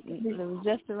right. It was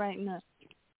just the right enough.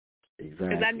 Exactly.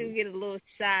 Because I do get a little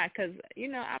shy. Because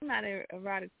I'm not an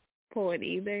erotic poet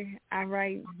either. I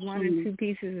write one or two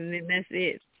pieces and then that's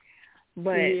it.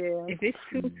 But if it's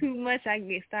too much, I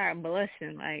start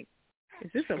blushing. Like,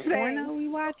 is this a porno we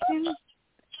watching?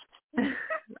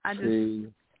 I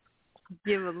just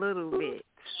give a little bit.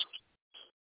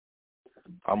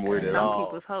 I'm with it all. Some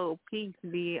people's whole piece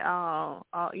be all.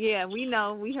 Yeah, we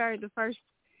know. We heard the first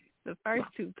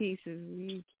two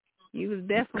pieces. You was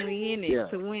definitely in it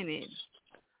to win it.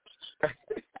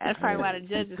 That's probably why the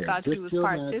judges thought you was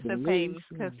participating,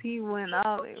 because he went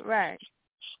all right.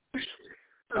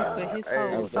 But his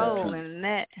whole soul in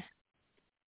that.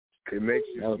 It makes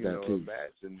you, imagine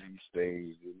these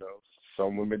things.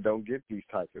 Some women don't get these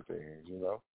types of things.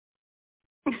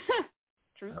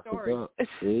 True story.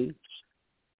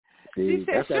 See,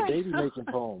 that's that baby making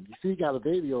poem. You see, you got a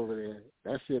baby over there.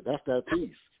 That's it. That's that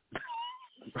piece.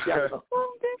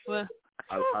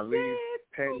 I leave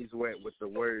panties wet with the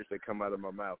words that come out of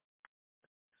my mouth.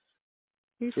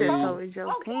 You said, so is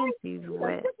your panties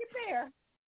wet?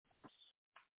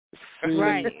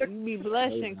 Right. You be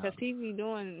blushing because he be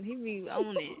on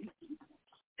it.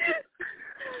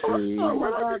 Oh my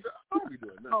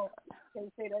God.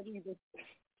 can't say that either.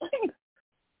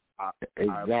 I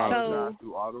apologize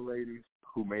to all the ladies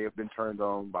who may have been turned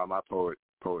on by my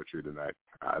poetry tonight.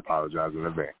 I apologize in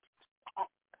advance.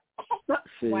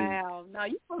 Wow. Now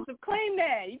you're supposed to claim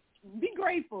that. Be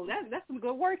grateful. That's some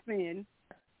good work, man.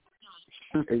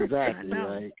 Exactly,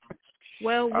 right.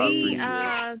 Well,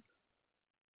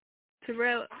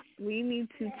 Terrell, we need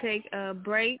to take a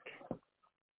break,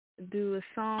 do a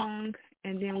song,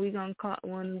 and then we're going to call,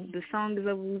 when the song is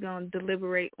over, we're going to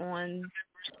deliberate on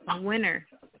a winner.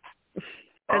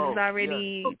 Because it's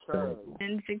already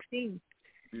 10:16.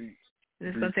 And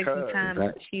it's going to take some time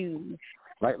to choose.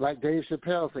 Like Dave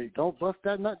Chappelle say, don't bust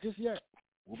that nut just yet.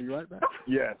 We'll be right back.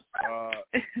 Yes.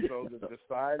 So the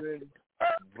deciding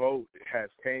vote has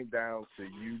came down to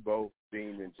you both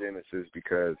being in Genesis,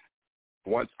 because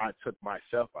once I took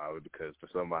myself out because for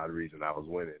some odd reason I was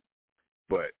winning.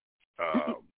 But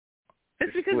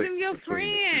it's because of your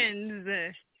friends.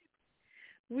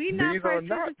 We not These are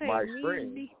not my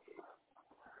friends.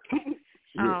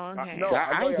 Oh, okay.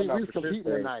 I ain't think we was competing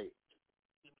tonight.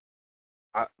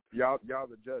 Y'all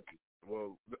the judges.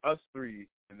 Well, us three,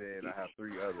 and then I have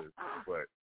three others, but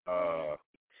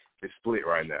it's split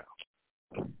right now.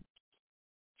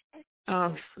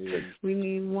 Oh, we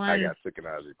need one. I got taken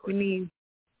out of the equation.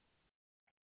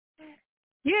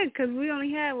 Because we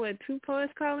only had, 2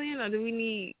 poets call in, or do we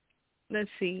need, let's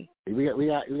see. We got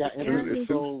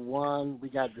episode 1, we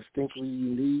got Distinctly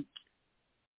Unique.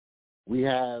 We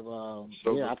have, I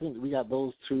think we got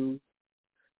those 2.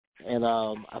 And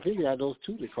I think we got those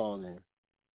 2 to call in.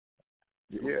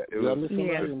 Yeah, it was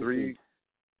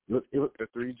the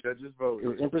 3 judges voted. It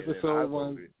was Empress Episode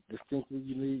 1, Distinctly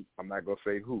Unique. I'm not going to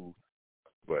say who,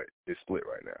 but it's split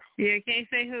right now. Yeah, can't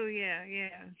say who,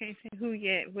 can't say who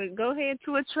yet. But go ahead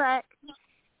to a track,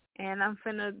 and I'm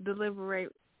finna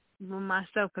deliberate with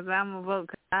myself, because I'm a vote,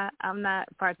 because I'm not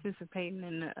participating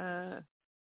in the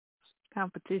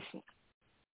competition.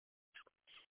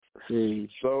 See.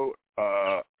 So,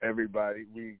 everybody,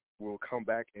 we will come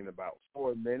back in about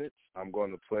 4 minutes. I'm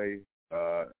going to play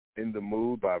In the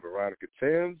Mood by Veronica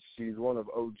Thames. She's one of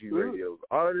OG Radio's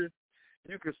artists.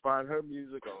 You can find her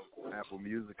music on Apple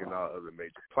Music and all other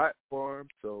major platforms.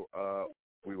 So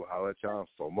we will holler at y'all in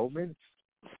 4 more minutes.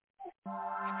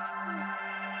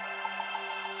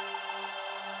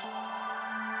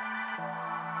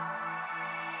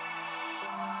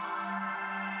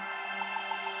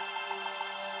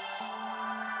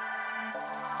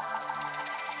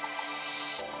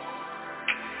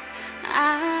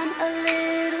 I'm a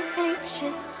little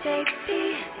anxious, baby,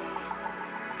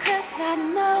 'cause I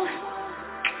know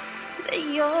that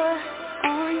you're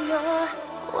on your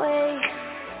way.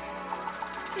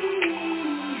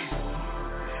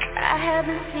 I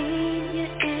haven't seen you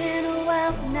in a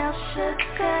while now,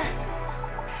 sugar,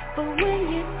 but when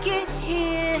you get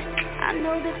here, I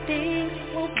know that things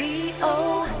will be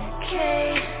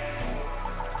okay.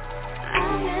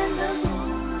 I'm in the mood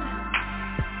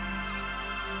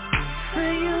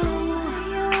for you.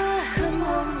 Come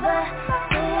over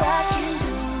so I can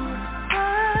do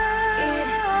it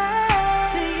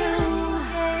for you.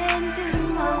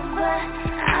 Come over,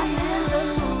 I'm in the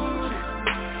mood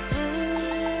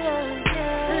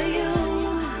for you.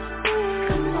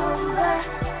 Come over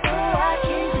so I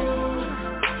can do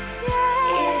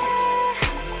it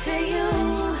for you.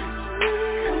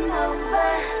 Come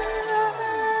over.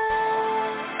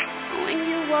 When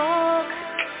you walk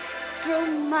through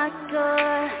my door,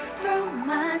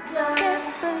 best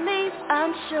believe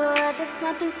I'm sure there's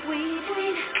something sweet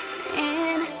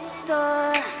in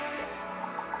store.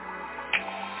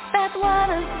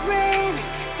 Bathwater's ran,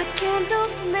 the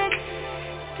candles lit,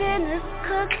 dinner's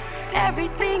cooked,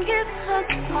 everything is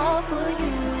hooked, all for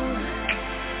you,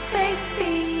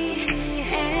 baby,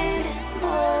 and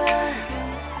more.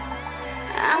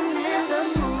 I'm in the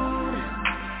mood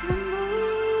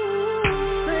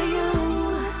for you.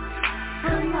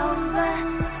 Come over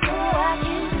so I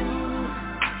can do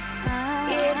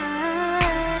it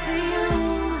for you.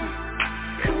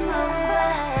 Come over,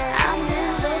 I'm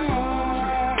in the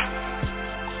mood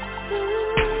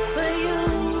for you.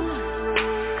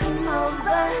 Come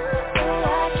over so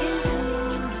I can do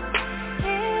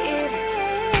it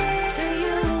for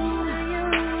you.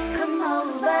 Come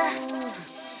over.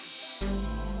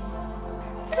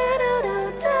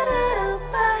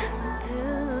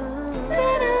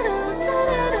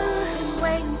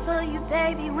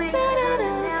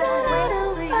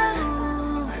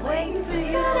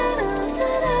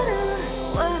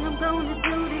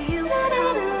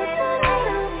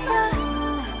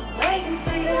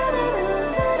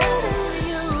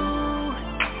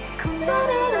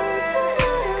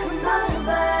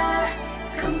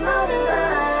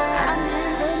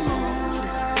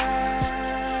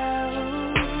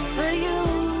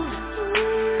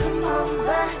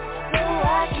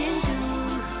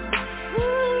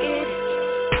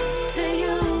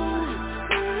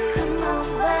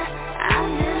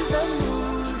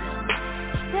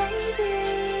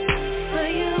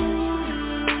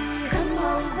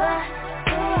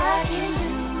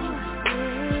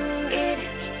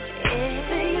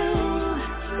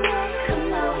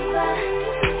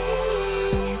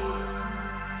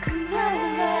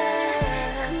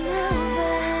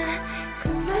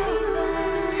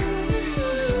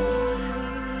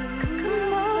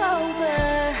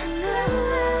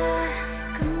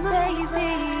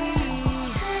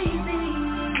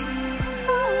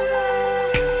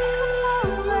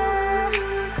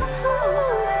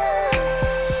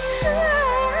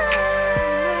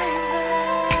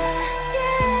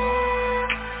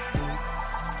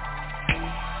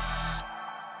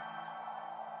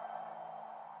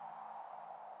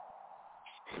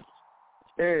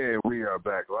 And we are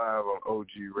back live on OG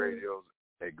Radio's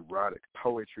Erotic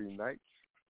Poetry Nights.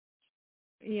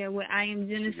 Yeah, with I Am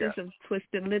Genesis of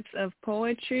Twisted Lips of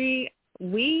Poetry.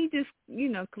 We just,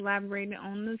 collaborated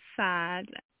on the side.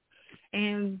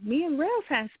 And me and Ralph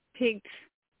has picked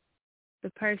the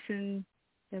person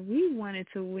that we wanted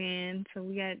to win. So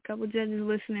we got a couple judges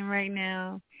listening right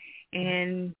now.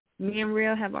 And me and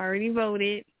Ralph have already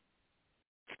voted.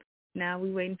 Now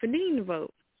we're waiting for Dean to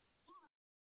vote.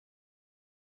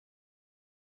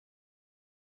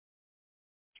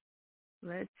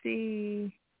 Let's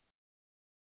see.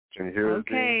 Can you hear us?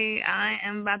 Okay, I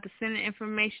am about to send the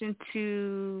information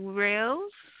to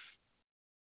Rails.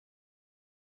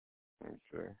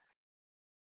 Okay.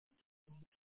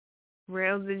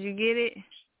 Rails, did you get it?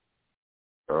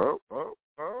 Oh,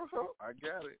 I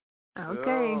got it.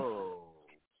 Okay. So,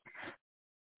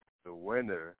 the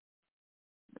winner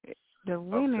of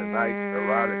tonight's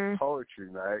Erotic Poetry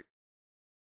Night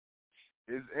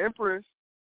is Empress.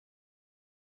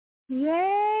 Yay,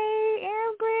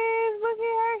 Empress! Look at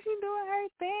her. She's doing her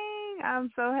thing.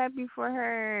 I'm so happy for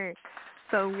her.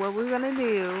 So what we're going to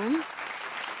do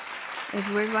is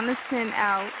we're going to send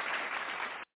out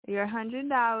your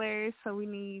 $100. So we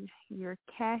need your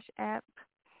Cash App.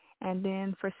 And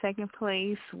then for second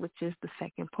place, which is the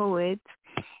second poet,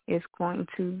 is going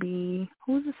to be,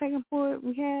 who's the second poet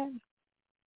we had?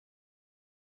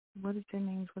 What is their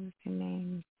names?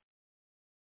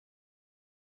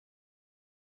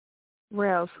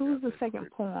 Rels, who's the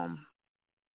second poem?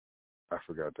 I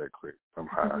forgot that quick. I'm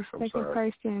high. I'm sorry. Second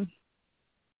person,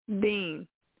 Dean.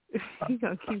 He's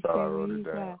going to keep saying me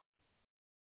that.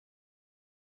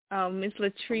 Oh, Miss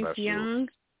Latrice Young.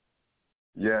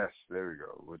 Yes, there we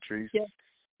go. Latrice, yes.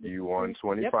 You won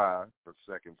 25 for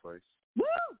second place. Woo!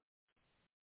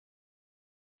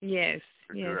 Yes.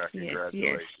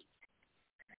 Congratulations.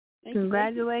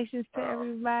 Congratulations to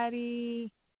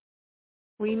everybody.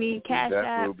 We need Cash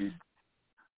App.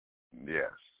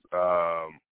 Yes.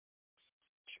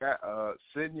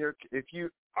 Send your,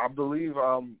 I believe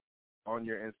on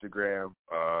your Instagram,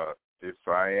 if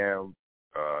I am,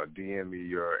 DM me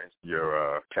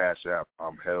your Cash App.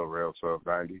 I'm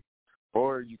HellRail1290,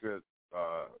 or you could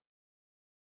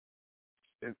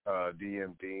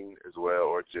DM Dean as well,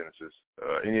 or Genesis.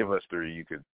 Any of us three, you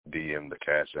could DM the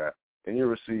Cash App, and you'll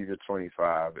receive your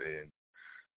 25. And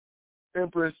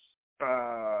Empress,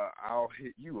 I'll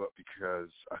hit you up because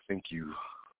I think you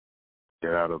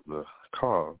get out of the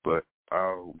call, but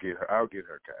I'll get her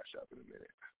Cash App in a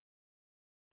minute.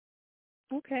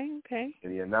 Okay.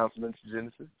 Any announcements,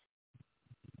 Genesis?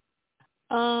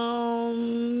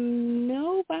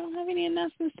 Nope, I don't have any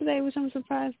announcements today, which I'm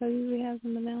surprised. I usually have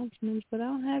some announcements, but I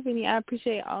don't have any. I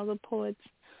appreciate all the poets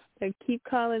that keep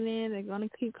calling in. They're going to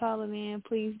keep calling in.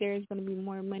 Please, there's going to be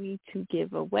more money to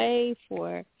give away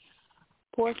for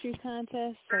poetry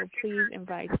contest, so please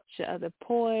invite your other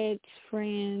poets,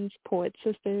 friends, poet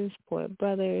sisters, poet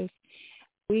brothers.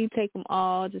 We take them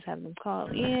all, just have them call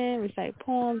in, recite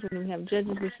poems, and then we have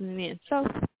judges listening in. So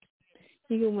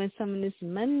you can win some of this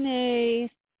money.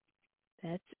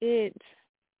 That's it.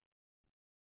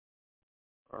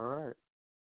 All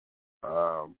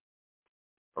right.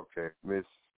 Okay, Miss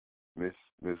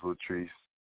Latrice,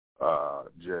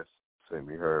 just send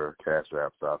me her Cash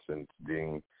App, so I'll send it to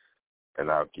Dean,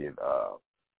 and I'll get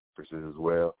Empress as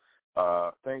well.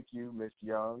 Thank you, Miss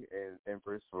Young and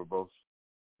Empress, for both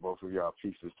of y'all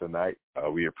pieces tonight.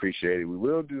 We appreciate it. We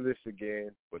will do this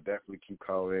again, but definitely keep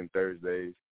calling in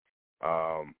Thursdays.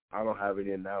 I don't have any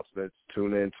announcements.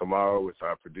 Tune in tomorrow with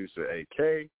our producer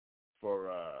AK for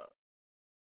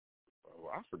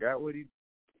I forgot what he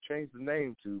changed the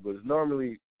name to, but it's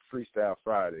normally Freestyle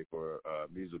Friday for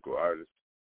musical artists.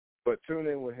 But tune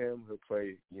in with him. He'll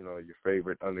play, your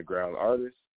favorite underground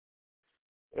artists.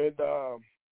 And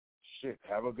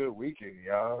have a good weekend,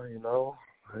 y'all.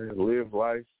 Live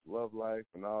life, love life,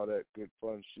 and all that good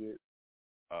fun shit.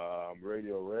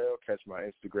 Radio Rail. Catch my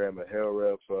Instagram at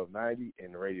HellRail1290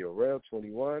 and Radio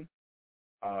Rail21.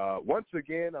 Once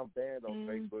again, I'm banned on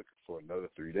Facebook for another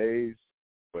 3 days,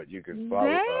 but you can follow.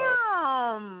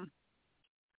 Damn!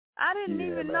 I didn't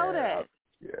even know that.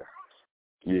 Yeah.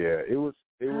 It was.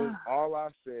 All I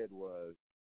said was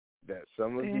that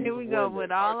some of these here we go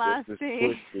with all I said.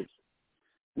 Twisted.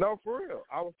 No, for real.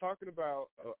 I was talking about.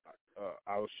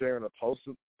 I was sharing a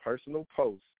personal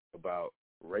post about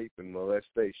rape and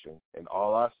molestation, and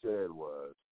all I said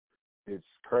was, it's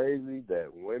crazy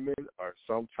that women are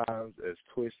sometimes as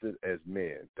twisted as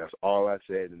men. That's all I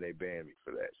said, and they banned me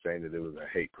for that, saying that it was a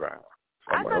hate crime.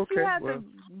 So I thought you had to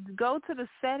go to the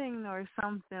setting or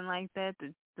something like that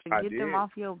to get them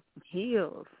off your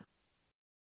heels.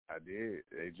 I did.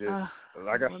 They just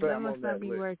like I said, I'm on that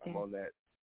list. Working.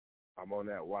 I'm on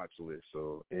that watch list.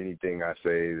 So anything I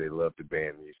say, they love to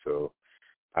ban me. So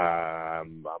I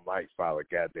might file a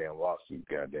goddamn lawsuit.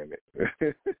 Goddamn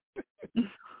it.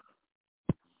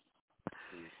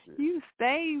 You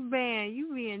stay banned.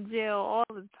 You be in jail all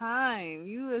the time.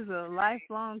 You is a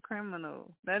lifelong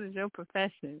criminal. That is your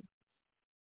profession.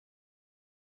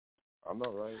 I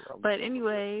know, right? But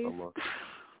anyways,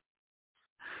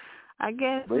 I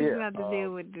guess we're going to have to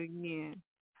deal with it again.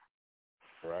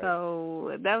 Right.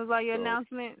 So that was all your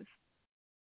announcements?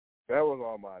 That was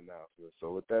all my announcements.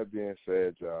 So with that being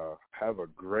said, have a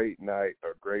great night,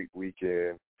 a great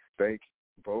weekend. Thank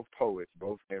both poets,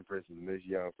 both Empress and Miss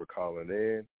Young, for calling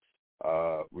in.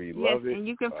 We love it. Yes, and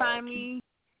you can find me.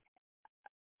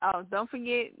 Oh, don't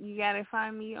forget, you got to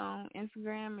find me on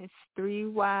Instagram. It's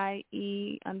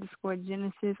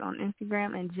 3YE_Genesis on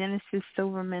Instagram and Genesis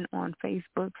Silverman on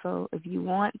Facebook. So if you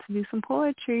want to do some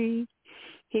poetry,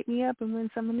 hit me up and win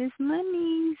some of this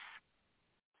money.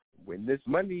 Win this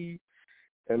money.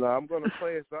 And I'm going to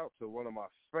play us out to one of my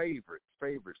favorite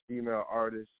female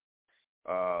artists,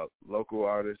 local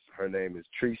artist. Her name is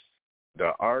Treese,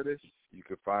 the artist. You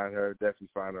can find her, definitely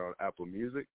find her on Apple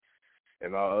Music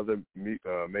and all other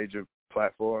major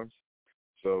platforms.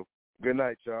 So good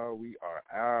night, y'all. We are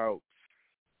out.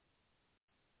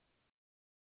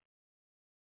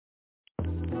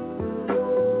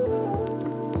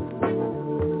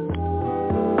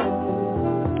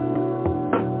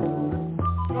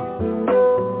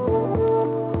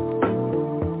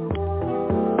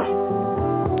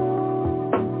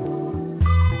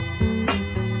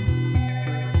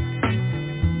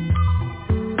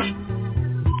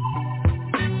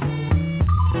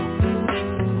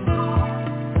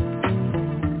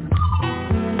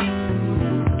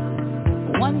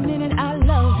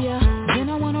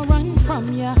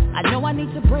 I know I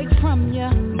need to break from you,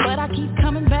 but I keep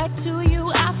coming back to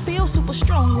you. I feel super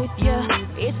strong with you.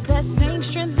 It's that same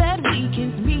strength that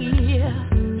weakens me,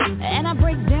 and I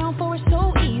break down for it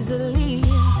so easily.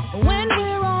 When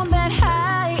we're on that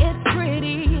high, it's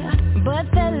pretty, but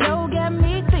that low got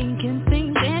me thinking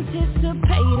things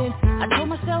anticipated. I told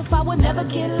myself I would never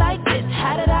get like this.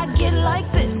 How did I get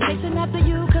like this? Chasing after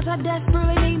you cause I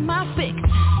desperately need my fix.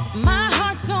 My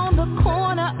heart's on the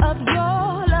corner of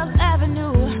your love's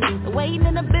avenue, waiting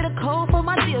in a bit of cold for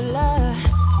my dealer.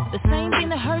 The same thing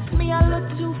that hurts me I look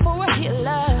to for a healer.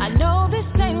 I know this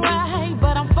ain't right,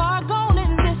 but I'm far gone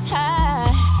in this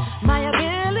high. My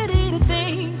ability to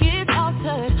think is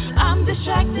altered. I'm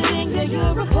distracted in your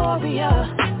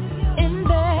euphoria. In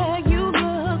there you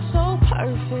look so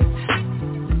perfect.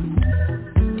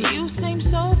 You seem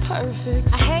so perfect.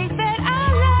 I hate that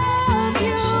I love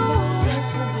you.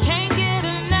 Can't get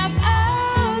enough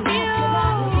of you.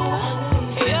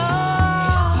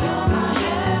 You're my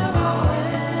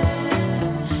heroine.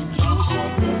 Can't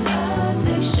shake this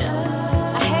addiction.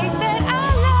 I hate that I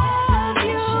love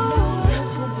you.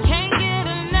 Can't get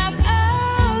enough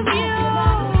of you.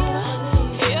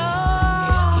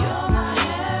 You're my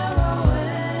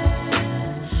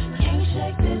heroine. Can't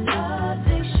shake this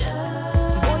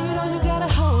addiction. Boy, you know you got a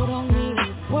hold on me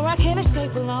where I can't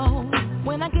escape alone.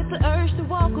 When I get the urge to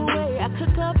walk away, I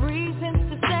cook up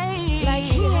reasons to say, like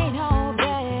he ain't all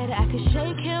bad. I could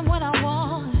shake him when I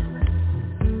want,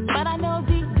 but I know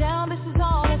deep down this is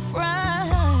all a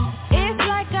front. It's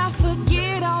like I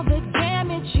forget all the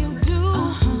damage you do.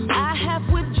 I have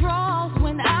withdrawals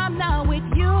when I'm not with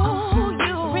you.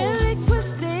 You really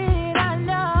twisted, I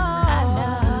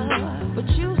know, but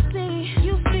you see,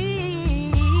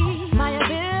 my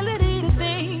ability to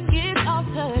think is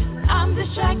altered. I'm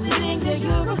distracted in your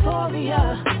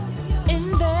euphoria.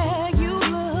 In there you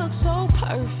look so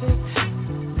perfect.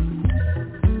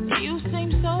 You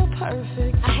seem so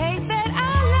perfect. I hate that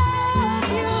I love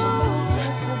you.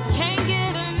 Can't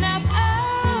get enough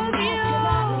of you.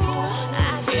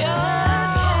 You're my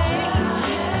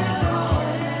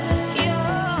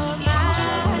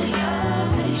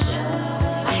addiction.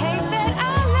 I hate that I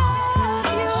love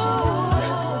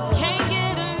you. Can't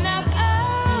get enough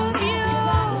of you.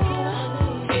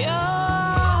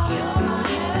 You're my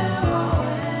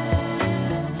heroine.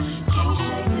 Can't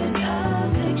shake this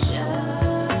addiction.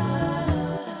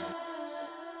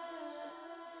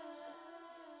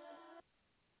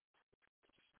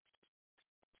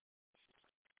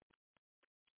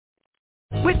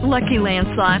 With Lucky Land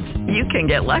Slots, you can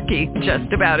get lucky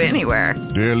just about anywhere.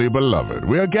 Dearly beloved,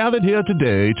 we are gathered here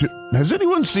today to... Has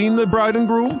anyone seen the bride and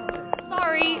groom?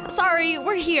 Sorry,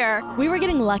 we're here. We were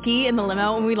getting lucky in the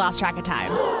limo and we lost track of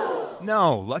time.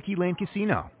 No, Lucky Land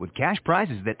Casino, with cash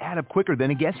prizes that add up quicker than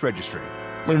a guest registry.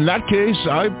 in that case,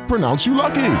 I pronounce you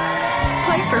lucky.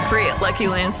 Play for free at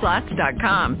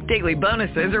LuckyLandSlots.com. Daily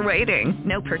bonuses are waiting.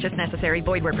 No purchase necessary.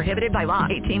 Void where prohibited by law.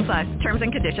 18+. Terms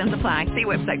and conditions apply. See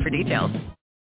website for details.